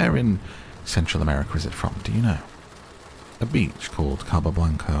 Where in Central America is it from, do you know? A beach called Cabo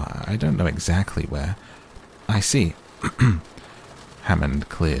Blanco. I don't know exactly where. I see. Hammond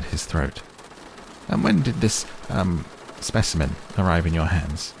cleared his throat. And when did this, specimen arrive in your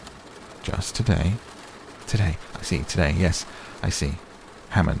hands? Just today. Today. I see. Today. Yes, I see.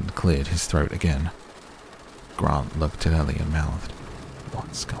 Hammond cleared his throat again. Grant looked at Ellie and mouthed,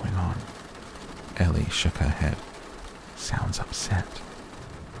 "What's going on?" Ellie shook her head. "Sounds upset."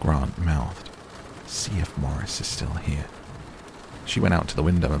 Grant mouthed, "See if Morris is still here." She went out to the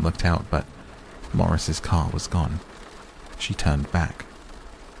window and looked out, but Morris's car was gone. She turned back.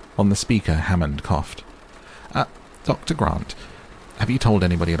 On the speaker, Hammond coughed. Dr. Grant, have you told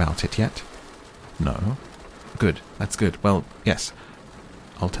anybody about it yet?" "No." "Good, that's good. Well, yes.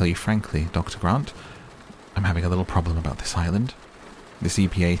 I'll tell you frankly, Dr. Grant, I'm having a little problem about this island. This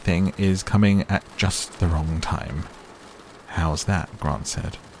EPA thing is coming at just the wrong time." "How's that?" Grant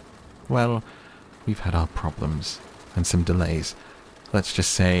said. "Well, we've had our problems and some delays. Let's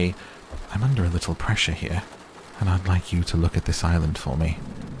just say I'm under a little pressure here, and I'd like you to look at this island for me.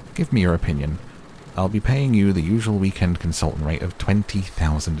 Give me your opinion. I'll be paying you the usual weekend consultant rate of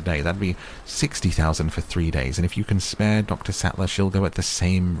 $20,000 a day. That'd be $60,000 for 3 days, and if you can spare Dr. Sattler, she'll go at the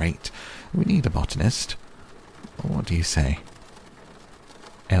same rate. We need a botanist. What do you say?"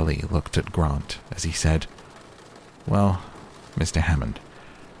 Ellie looked at Grant as he said, "Well, Mr. Hammond,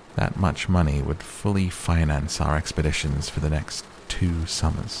 that much money would fully finance our expeditions for the next 2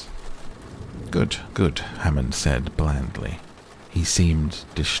 summers. "Good, good," Hammond said blandly. He seemed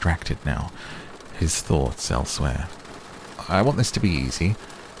distracted now, his thoughts elsewhere. "I want this to be easy.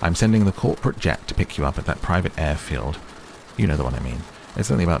 I'm sending the corporate jet to pick you up at that private airfield. You know the one I mean.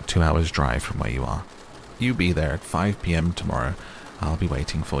 It's only about 2 hours' drive from where you are. You be there at 5 p.m. tomorrow. I'll be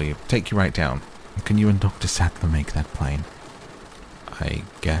waiting for you. Take you right down. Can you and Dr. Sattler make that plane?" "I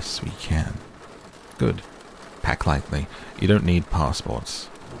guess we can." "Good. Pack lightly. You don't need passports.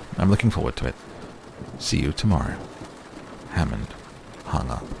 I'm looking forward to it. See you tomorrow." Hammond hung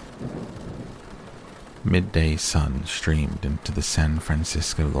up. Midday sun streamed into the San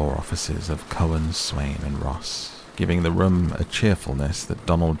Francisco law offices of Cohen, Swain, and Ross, giving the room a cheerfulness that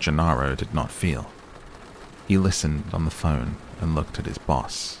Donald Gennaro did not feel. He listened on the phone and looked at his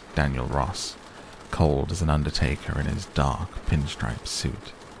boss, Daniel Ross, cold as an undertaker in his dark pinstripe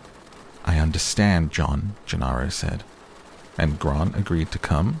suit. "I understand, John," Gennaro said. "And Grant agreed to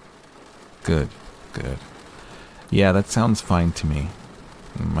come?" Good. "Yeah, that sounds fine to me.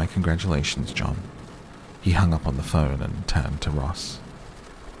 My congratulations, John." He hung up on the phone and turned to Ross.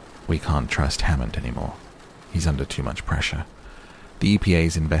 "We can't trust Hammond anymore. He's under too much pressure. The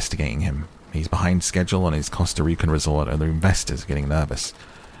EPA's investigating him. He's behind schedule on his Costa Rican resort, and the investors are getting nervous.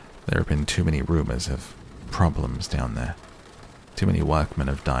 There have been too many rumors of problems down there. Too many workmen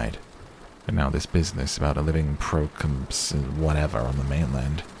have died. And now this business about a living procumps whatever on the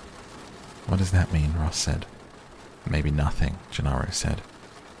mainland." "What does that mean?" Ross said. "Maybe nothing," Gennaro said.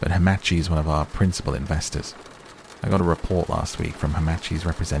 "But Hamachi's one of our principal investors. I got a report last week from Hamachi's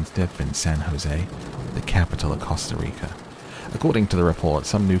representative in San Jose, the capital of Costa Rica. According to the report,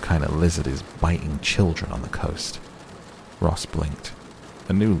 some new kind of lizard is biting children on the coast." Ross blinked.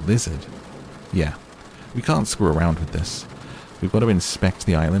 "A new lizard?" "Yeah. We can't screw around with this. We've got to inspect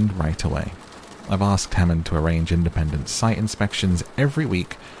the island right away. I've asked Hammond to arrange independent site inspections every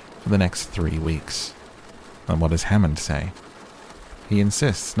week for the next 3 weeks. And what does Hammond say? He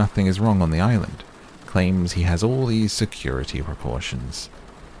insists nothing is wrong on the island, claims he has all these security precautions.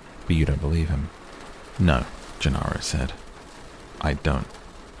 But you don't believe him?" "No," Gennaro said. "I don't."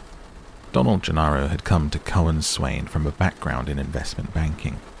 Donald Gennaro had come to Cohen Swain from a background in investment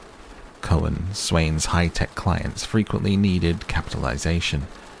banking. Cohen Swain's high-tech clients frequently needed capitalization,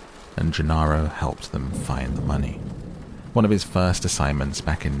 and Gennaro helped them find the money. One of his first assignments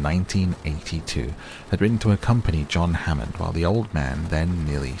back in 1982 had been to accompany John Hammond while the old man, then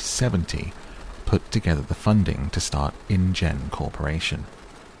nearly 70, put together the funding to start InGen Corporation.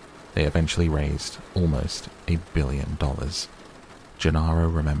 They eventually raised almost $1 billion. Gennaro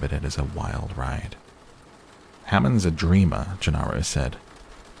remembered it as a wild ride. "Hammond's a dreamer," Gennaro said.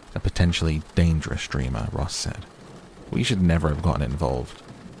 "A potentially dangerous dreamer," Ross said. "We should never have gotten involved.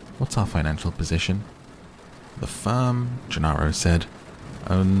 What's our financial position?" "The firm," Gennaro said,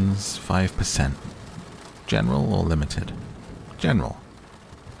 "owns 5%. General or limited?" "General."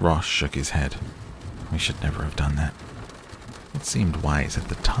 Ross shook his head. "We should never have done that." "It seemed wise at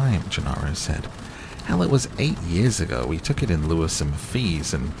the time," Gennaro said. "Hell, it was 8 years ago. We took it in lieu of some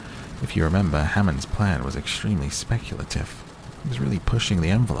fees, and if you remember, Hammond's plan was extremely speculative. He was really pushing the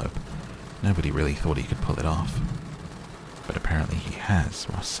envelope. Nobody really thought he could pull it off." "But apparently he has,"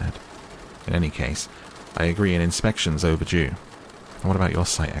 Ross said. "In any case, I agree, an inspection's overdue. What about your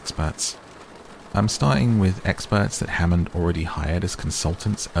site experts? I'm starting with experts that Hammond already hired as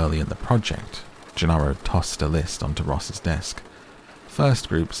consultants early in the project. Gennaro tossed a list onto Ross's desk. First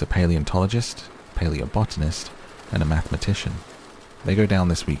group's a paleontologist, paleobotanist, and a mathematician. They go down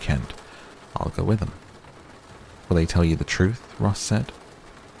this weekend. I'll go with them. Will they tell you the truth? Ross said.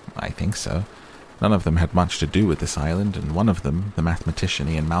 I think so. None of them had much to do with this island, and one of them, the mathematician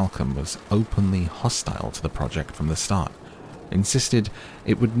Ian Malcolm, was openly hostile to the project from the start. Insisted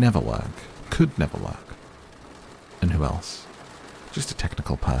it would never work, could never work. And who else? Just a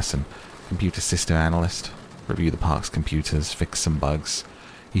technical person, computer system analyst, review the park's computers, fix some bugs.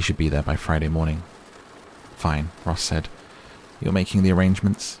 He should be there by Friday morning. Fine, Ross said. You're making the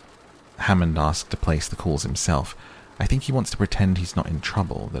arrangements? Hammond asked to place the calls himself. I think he wants to pretend he's not in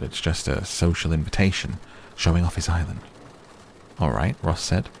trouble, that it's just a social invitation, showing off his island. All right, Ross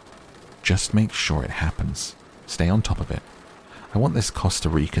said. Just make sure it happens. Stay on top of it. I want this Costa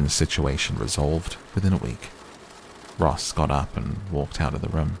Rican situation resolved within a week. Ross got up and walked out of the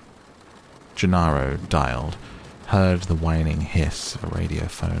room. Gennaro dialed, heard the whining hiss of a radio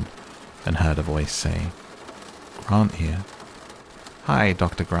phone, and heard a voice say, Grant here. Hi,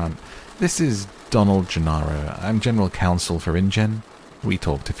 Dr. Grant. This is Donald Gennaro. I'm General Counsel for InGen. We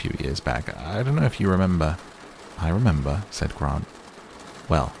talked a few years back. I don't know if you remember. I remember, said Grant.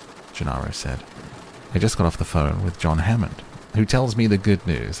 Well, Gennaro said, I just got off the phone with John Hammond, who tells me the good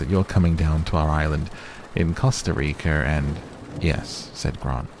news that you're coming down to our island in Costa Rica and... Yes, said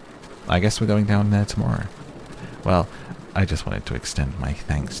Grant. I guess we're going down there tomorrow. Well, I just wanted to extend my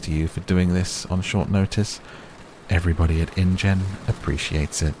thanks to you for doing this on short notice. Everybody at InGen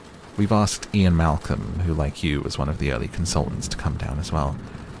appreciates it. We've asked Ian Malcolm, who like you was one of the early consultants, to come down as well.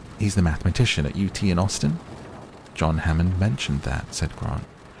 He's the mathematician at UT in Austin. John Hammond mentioned that, said Grant.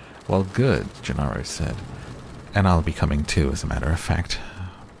 Well, good, Gennaro said. And I'll be coming too, as a matter of fact.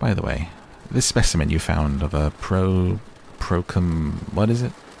 By the way, this specimen you found of a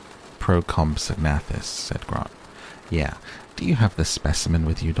Procompsognathus, said Grant. Yeah. Do you have the specimen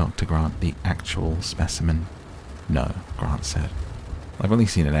with you, Dr. Grant? The actual specimen? No, Grant said. I've only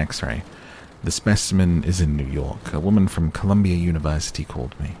seen an X-ray. The specimen is in New York. A woman from Columbia University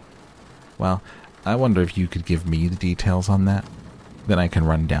called me. Well, I wonder if you could give me the details on that? Then I can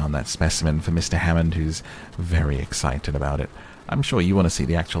run down that specimen for Mr. Hammond, who's very excited about it. I'm sure you want to see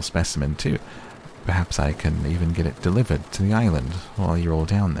the actual specimen, too. Perhaps I can even get it delivered to the island while you're all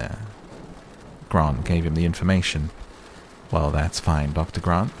down there. Grant gave him the information. Well, that's fine, Dr.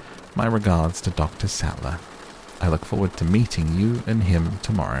 Grant. My regards to Dr. Sattler. I look forward to meeting you and him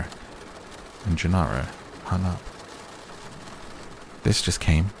tomorrow. And Gennaro hung up. This just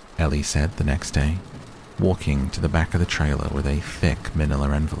came, Ellie said the next day, walking to the back of the trailer with a thick manila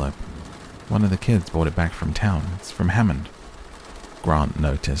envelope. One of the kids brought it back from town. It's from Hammond. Grant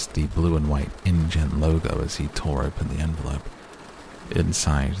noticed the blue and white InGen logo as he tore open the envelope.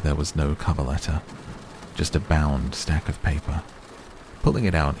 Inside there was no cover letter, just a bound stack of paper. Pulling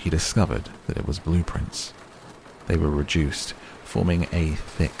it out, he discovered that it was blueprints. They were reduced, forming a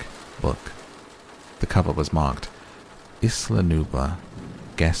thick book. The cover was marked, Isla Nublar,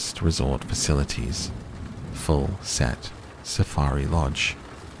 Guest Resort Facilities, Full Set, Safari Lodge.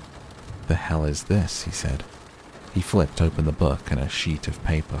 The hell is this? He said. He flipped open the book and a sheet of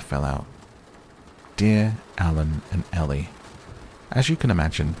paper fell out. Dear Alan and Ellie, as you can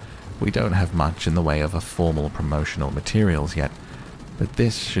imagine, we don't have much in the way of a formal promotional materials yet, but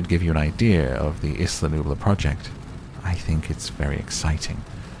this should give you an idea of the Isla Nublar project. I think it's very exciting.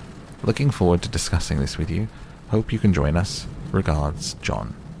 Looking forward to discussing this with you. Hope you can join us. Regards,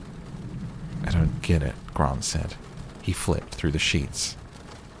 John. I don't get it, Grant said. He flipped through the sheets.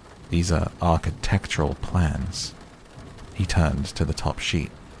 These are architectural plans. He turned to the top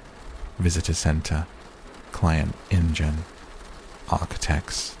sheet. Visitor Center. Client InGen.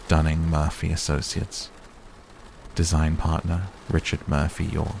 Architects Dunning Murphy Associates. Design partner Richard Murphy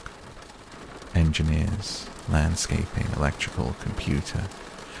York. Engineers, landscaping, electrical, computer.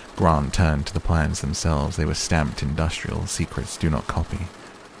 Grant turned to the plans themselves. They were stamped industrial, secrets do not copy.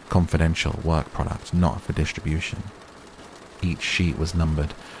 Confidential work product, not for distribution. Each sheet was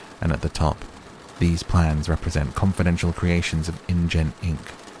numbered, and at the top, these plans represent confidential creations of InGen Inc.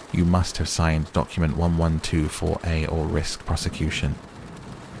 You must have signed document 1124A or risk prosecution.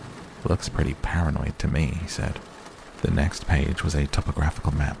 Looks pretty paranoid to me, he said. The next page was a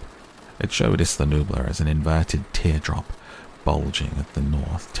topographical map. It showed Isla Nublar as an inverted teardrop, bulging at the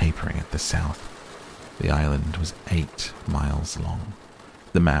north, tapering at the south. The island was 8 miles long.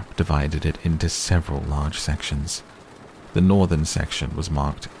 The map divided it into several large sections. The northern section was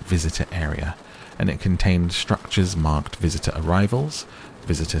marked Visitor Area, and it contained structures marked Visitor Arrivals,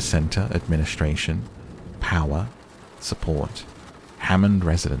 Visitor Center Administration, Power, Support, Hammond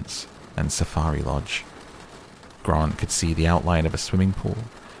Residence, and Safari Lodge. Grant could see the outline of a swimming pool,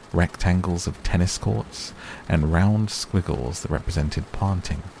 rectangles of tennis courts, and round squiggles that represented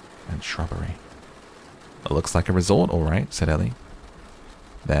planting and shrubbery. "It looks like a resort, all right," said Ellie.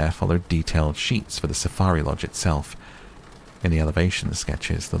 There followed detailed sheets for the Safari Lodge itself. In the elevation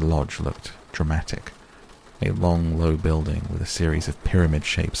sketches, the lodge looked dramatic, a long, low building with a series of pyramid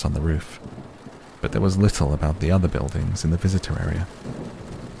shapes on the roof. But there was little about the other buildings in the visitor area.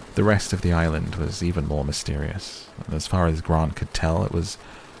 The rest of the island was even more mysterious, and as far as Grant could tell, it was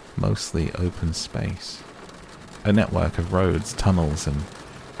mostly open space. A network of roads, tunnels, and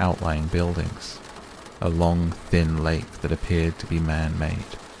outlying buildings. A long, thin lake that appeared to be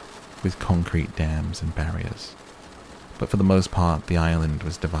man-made, with concrete dams and barriers. But for the most part, the island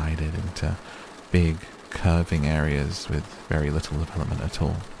was divided into big, curving areas with very little development at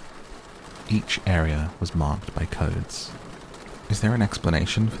all. Each area was marked by codes. "Is there an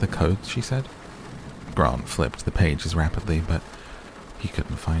explanation for the codes?" she said. Grant flipped the pages rapidly, but he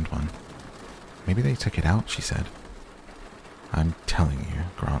couldn't find one. "Maybe they took it out," she said. "I'm telling you,"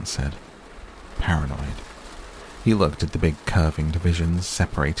 Grant said. Paranoid. He looked at the big curving divisions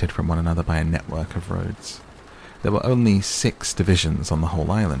separated from one another by a network of roads. There were only 6 divisions on the whole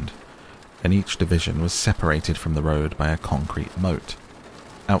island, and each division was separated from the road by a concrete moat.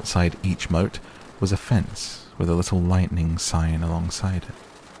 Outside each moat was a fence with a little lightning sign alongside it.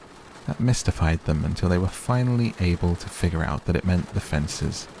 That mystified them until they were finally able to figure out that it meant the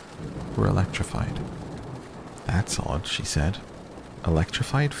fences were electrified. "That's odd," she said.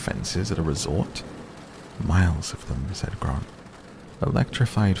 "Electrified fences at a resort?" "Miles of them," said Grant.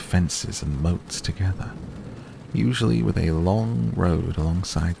 "Electrified fences and moats together, usually with a long road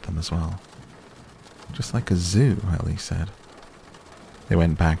alongside them as well. Just like a zoo," Ellie said. They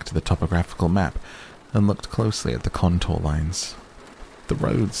went back to the topographical map and looked closely at the contour lines. The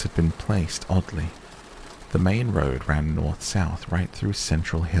roads had been placed oddly. The main road ran north-south right through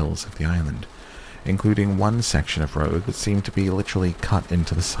central hills of the island, including one section of road that seemed to be literally cut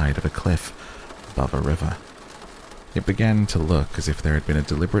into the side of a cliff above a river. It began to look as if there had been a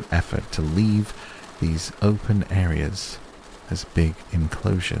deliberate effort to leave these open areas as big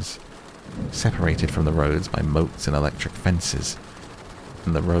enclosures, separated from the roads by moats and electric fences,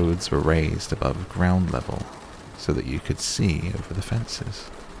 and the roads were raised above ground level so that you could see over the fences.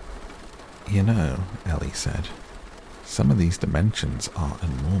 "You know," Ellie said, "some of these dimensions are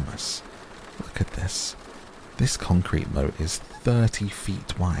enormous. Look at this. This concrete moat is 30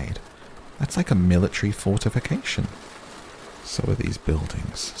 feet wide. That's like a military fortification." "So are these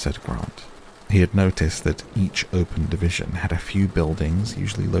buildings," said Grant. He had noticed that each open division had a few buildings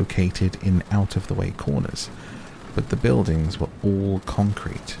usually located in out-of-the-way corners, but the buildings were all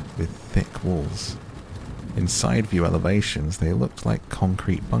concrete with thick walls. In side-view elevations, they looked like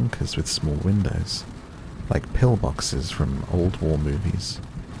concrete bunkers with small windows, like pillboxes from old war movies.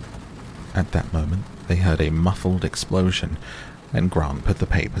 At that moment, they heard a muffled explosion, and Grant put the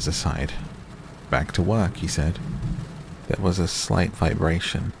papers aside. "Back to work," he said. There was a slight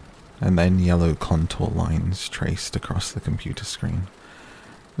vibration, and then yellow contour lines traced across the computer screen.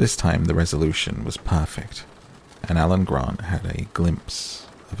 This time the resolution was perfect, and Alan Grant had a glimpse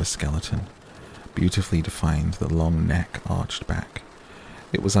of a skeleton, beautifully defined, the long neck arched back.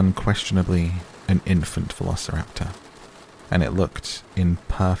 It was unquestionably an infant velociraptor, and it looked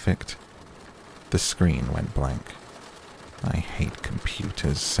imperfect. The screen went blank. "I hate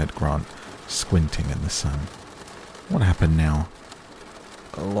computers," said Grant, squinting in the sun. "What happened now?"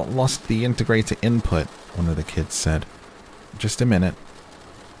 "Lost the integrator input," one of the kids said. "Just a minute."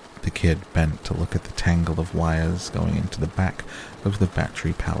 The kid bent to look at the tangle of wires going into the back of the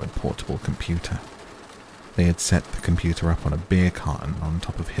battery-powered portable computer. They had set the computer up on a beer carton on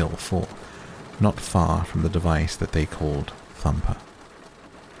top of Hill 4, not far from the device that they called Thumper.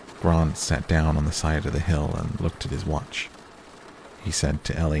 Grant sat down on the side of the hill and looked at his watch. He said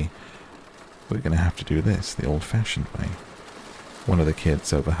to Ellie, "We're going to have to do this the old-fashioned way." One of the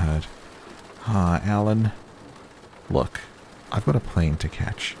kids overheard. Alan. Look, I've got a plane to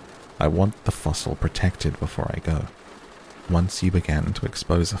catch. I want the fossil protected before I go. Once you began to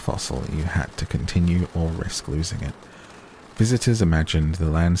expose a fossil, you had to continue or risk losing it. Visitors imagined the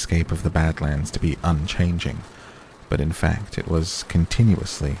landscape of the Badlands to be unchanging, but in fact it was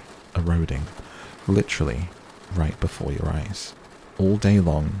continuously eroding, literally right before your eyes. All day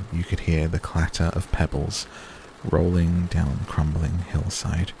long you could hear the clatter of pebbles rolling down crumbling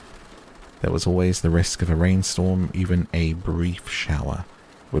hillside. There was always the risk of a rainstorm, even a brief shower,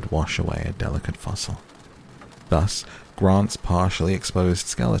 would wash away a delicate fossil. Thus, Grant's partially exposed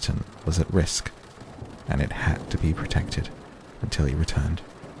skeleton was at risk, and it had to be protected until he returned.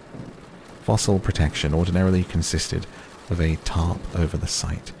 Fossil protection ordinarily consisted of a tarp over the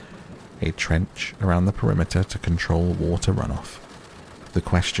site, a trench around the perimeter to control water runoff. The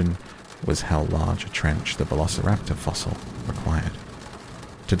question was how large a trench the Velociraptor fossil required.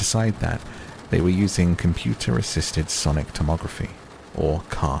 To decide that, they were using computer-assisted sonic tomography, or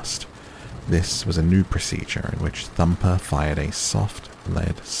CAST. This was a new procedure in which Thumper fired a soft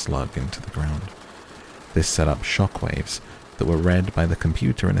lead slug into the ground. This set up shockwaves that were read by the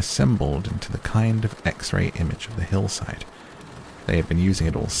computer and assembled into the kind of X-ray image of the hillside. They had been using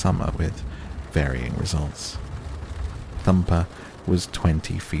it all summer with varying results. Thumper was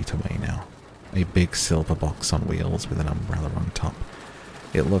 20 feet away now, a big silver box on wheels with an umbrella on top.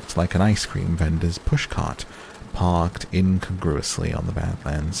 It looked like an ice cream vendor's pushcart, parked incongruously on the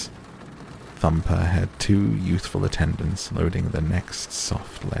Badlands. Thumper had 2 youthful attendants loading the next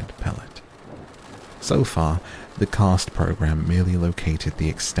soft lead pellet. So far, the CAST program merely located the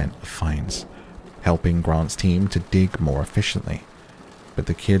extent of finds, helping Grant's team to dig more efficiently. But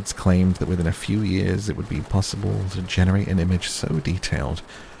the kids claimed that within a few years it would be possible to generate an image so detailed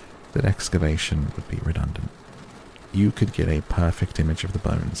that excavation would be redundant. You could get a perfect image of the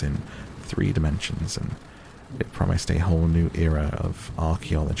bones in 3 dimensions, and it promised a whole new era of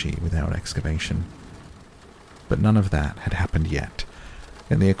archaeology without excavation. But none of that had happened yet,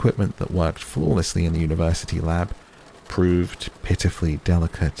 and the equipment that worked flawlessly in the university lab proved pitifully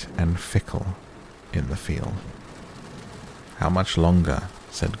delicate and fickle in the field. "How much longer?"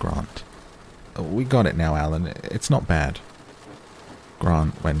 said Grant. "We got it now, Alan. It's not bad."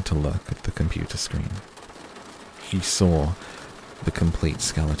 Grant went to look at the computer screen. He saw the complete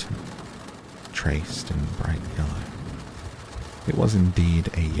skeleton, traced in bright yellow. It was indeed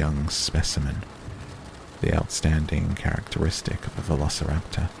a young specimen, the outstanding characteristic of a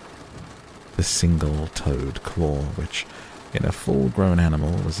velociraptor. The single-toed claw, which in a full-grown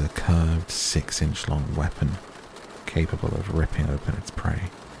animal was a curved 6-inch-long weapon, capable of ripping open its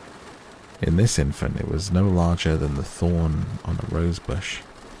prey. In this infant, it was no larger than the thorn on a rose bush.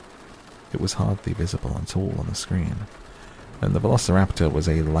 It was hardly visible at all on the screen, and the Velociraptor was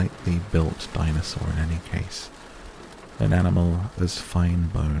a lightly built dinosaur in any case, an animal as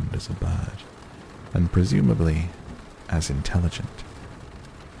fine-boned as a bird, and presumably as intelligent.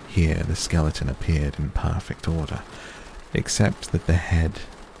 Here the skeleton appeared in perfect order, except that the head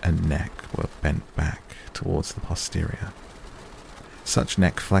and neck were bent back towards the posterior. Such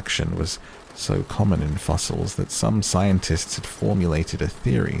neck flexion was so common in fossils that some scientists had formulated a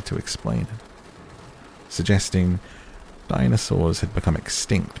theory to explain it, suggesting dinosaurs had become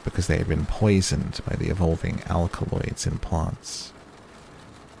extinct because they had been poisoned by the evolving alkaloids in plants.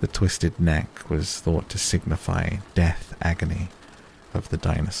 The twisted neck was thought to signify death agony of the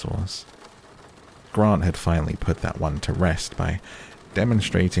dinosaurs. Grant had finally put that one to rest by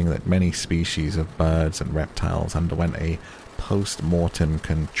demonstrating that many species of birds and reptiles underwent a post-mortem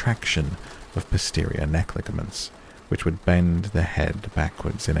contraction of posterior neck ligaments, which would bend the head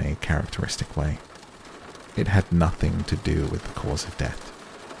backwards in a characteristic way. It had nothing to do with the cause of death.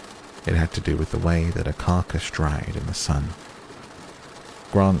 It had to do with the way that a carcass dried in the sun.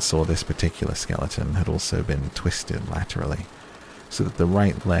 Grant saw this particular skeleton had also been twisted laterally, so that the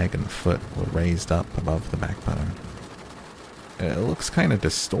right leg and foot were raised up above the backbone. "It looks kind of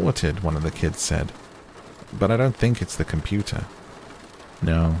distorted," one of the kids said, "but I don't think it's the computer."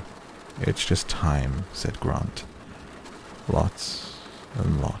 "No, it's just time," said Grant. "Lots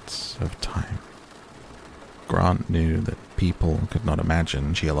and lots of time." Grant knew that people could not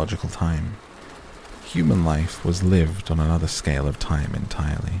imagine geological time. Human life was lived on another scale of time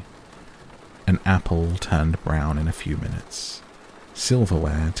entirely. An apple turned brown in a few minutes.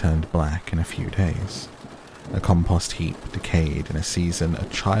 Silverware turned black in a few days. A compost heap decayed in a season. A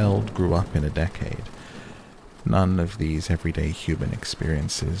child grew up in a decade. None of these everyday human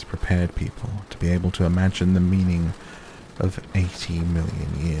experiences prepared people to be able to imagine the meaning of 80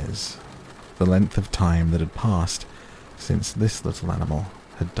 million years, the length of time that had passed since this little animal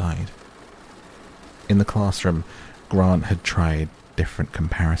had died. In the classroom, Grant had tried different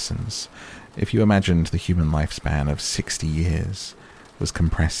comparisons. If you imagined the human lifespan of 60 years was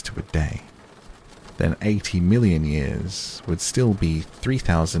compressed to a day, then 80 million years would still be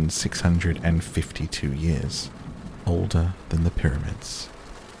 3,652 years, older than the pyramids.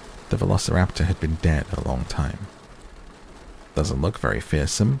 The Velociraptor had been dead a long time. "Doesn't look very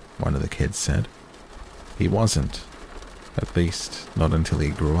fearsome," one of the kids said. "He wasn't. At least, not until he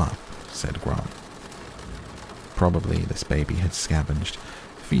grew up," said Grant. Probably this baby had scavenged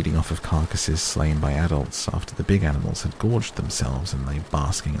feeding off of carcasses slain by adults after the big animals had gorged themselves and lay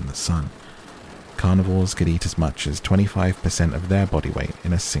basking in the sun. Carnivores could eat as much as 25% of their body weight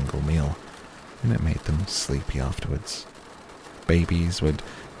in a single meal, and it made them sleepy afterwards. Babies would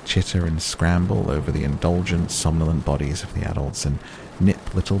chitter and scramble over the indulgent, somnolent bodies of the adults and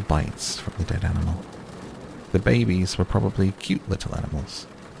nip little bites from the dead animal. The babies were probably cute little animals,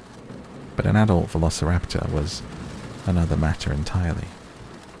 but an adult velociraptor was another matter entirely.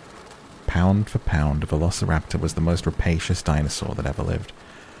 Pound for pound, a velociraptor was the most rapacious dinosaur that ever lived.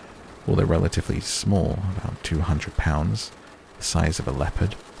 Although relatively small, about 200 pounds, the size of a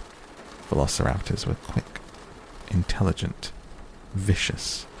leopard, velociraptors were quick, intelligent,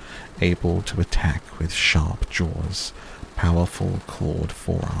 vicious, able to attack with sharp jaws, powerful clawed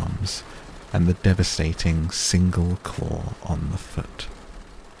forearms, and the devastating single claw on the foot.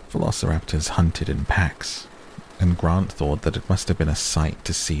 Velociraptors hunted in packs, and Grant thought that it must have been a sight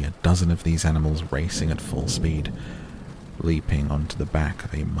to see a dozen of these animals racing at full speed, leaping onto the back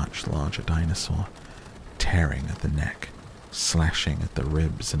of a much larger dinosaur, tearing at the neck, slashing at the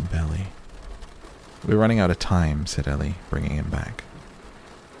ribs and belly. "We're running out of time," said Ellie, bringing him back.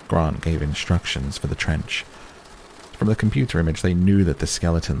 Grant gave instructions for the trench. From the computer image, they knew that the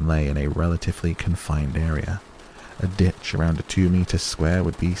skeleton lay in a relatively confined area. A ditch around a 2-meter square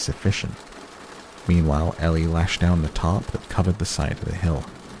would be sufficient. Meanwhile, Ellie lashed down the tarp that covered the side of the hill.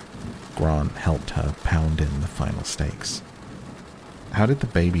 Grant helped her pound in the final stakes. "How did the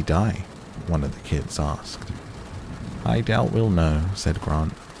baby die?" one of the kids asked. "I doubt we'll know," said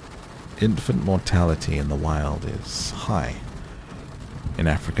Grant. "Infant mortality in the wild is high. In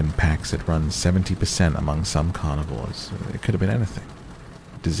African packs, it runs 70% among some carnivores. It could have been anything.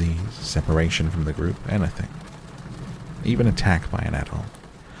 Disease, separation from the group, anything. Even attack by an adult.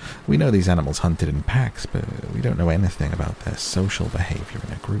 We know these animals hunted in packs, but we don't know anything about their social behavior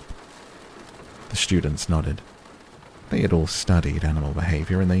in a group." The students nodded. They had all studied animal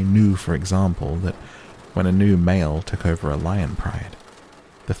behavior, and they knew, for example, that when a new male took over a lion pride,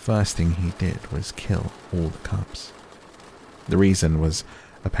 the first thing he did was kill all the cubs. The reason was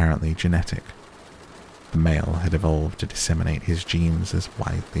apparently genetic. The male had evolved to disseminate his genes as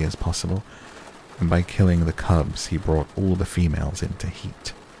widely as possible, and by killing the cubs he brought all the females into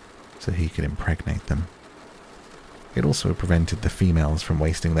heat, so he could impregnate them. It also prevented the females from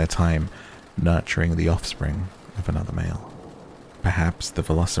wasting their time nurturing the offspring of another male. Perhaps the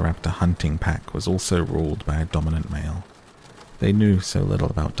velociraptor hunting pack was also ruled by a dominant male. They knew so little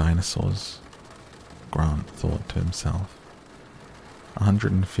about dinosaurs, Grant thought to himself.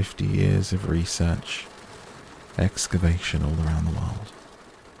 150 years of research, excavation all around the world.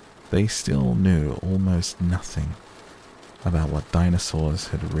 They still knew almost nothing about what dinosaurs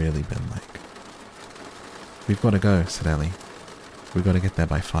had really been like. "We've got to go," said Ellie. "We've got to get there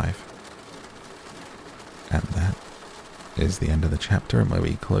by 5. And that is the end of the chapter, and where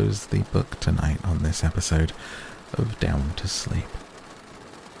we close the book tonight on this episode of Down to Sleep.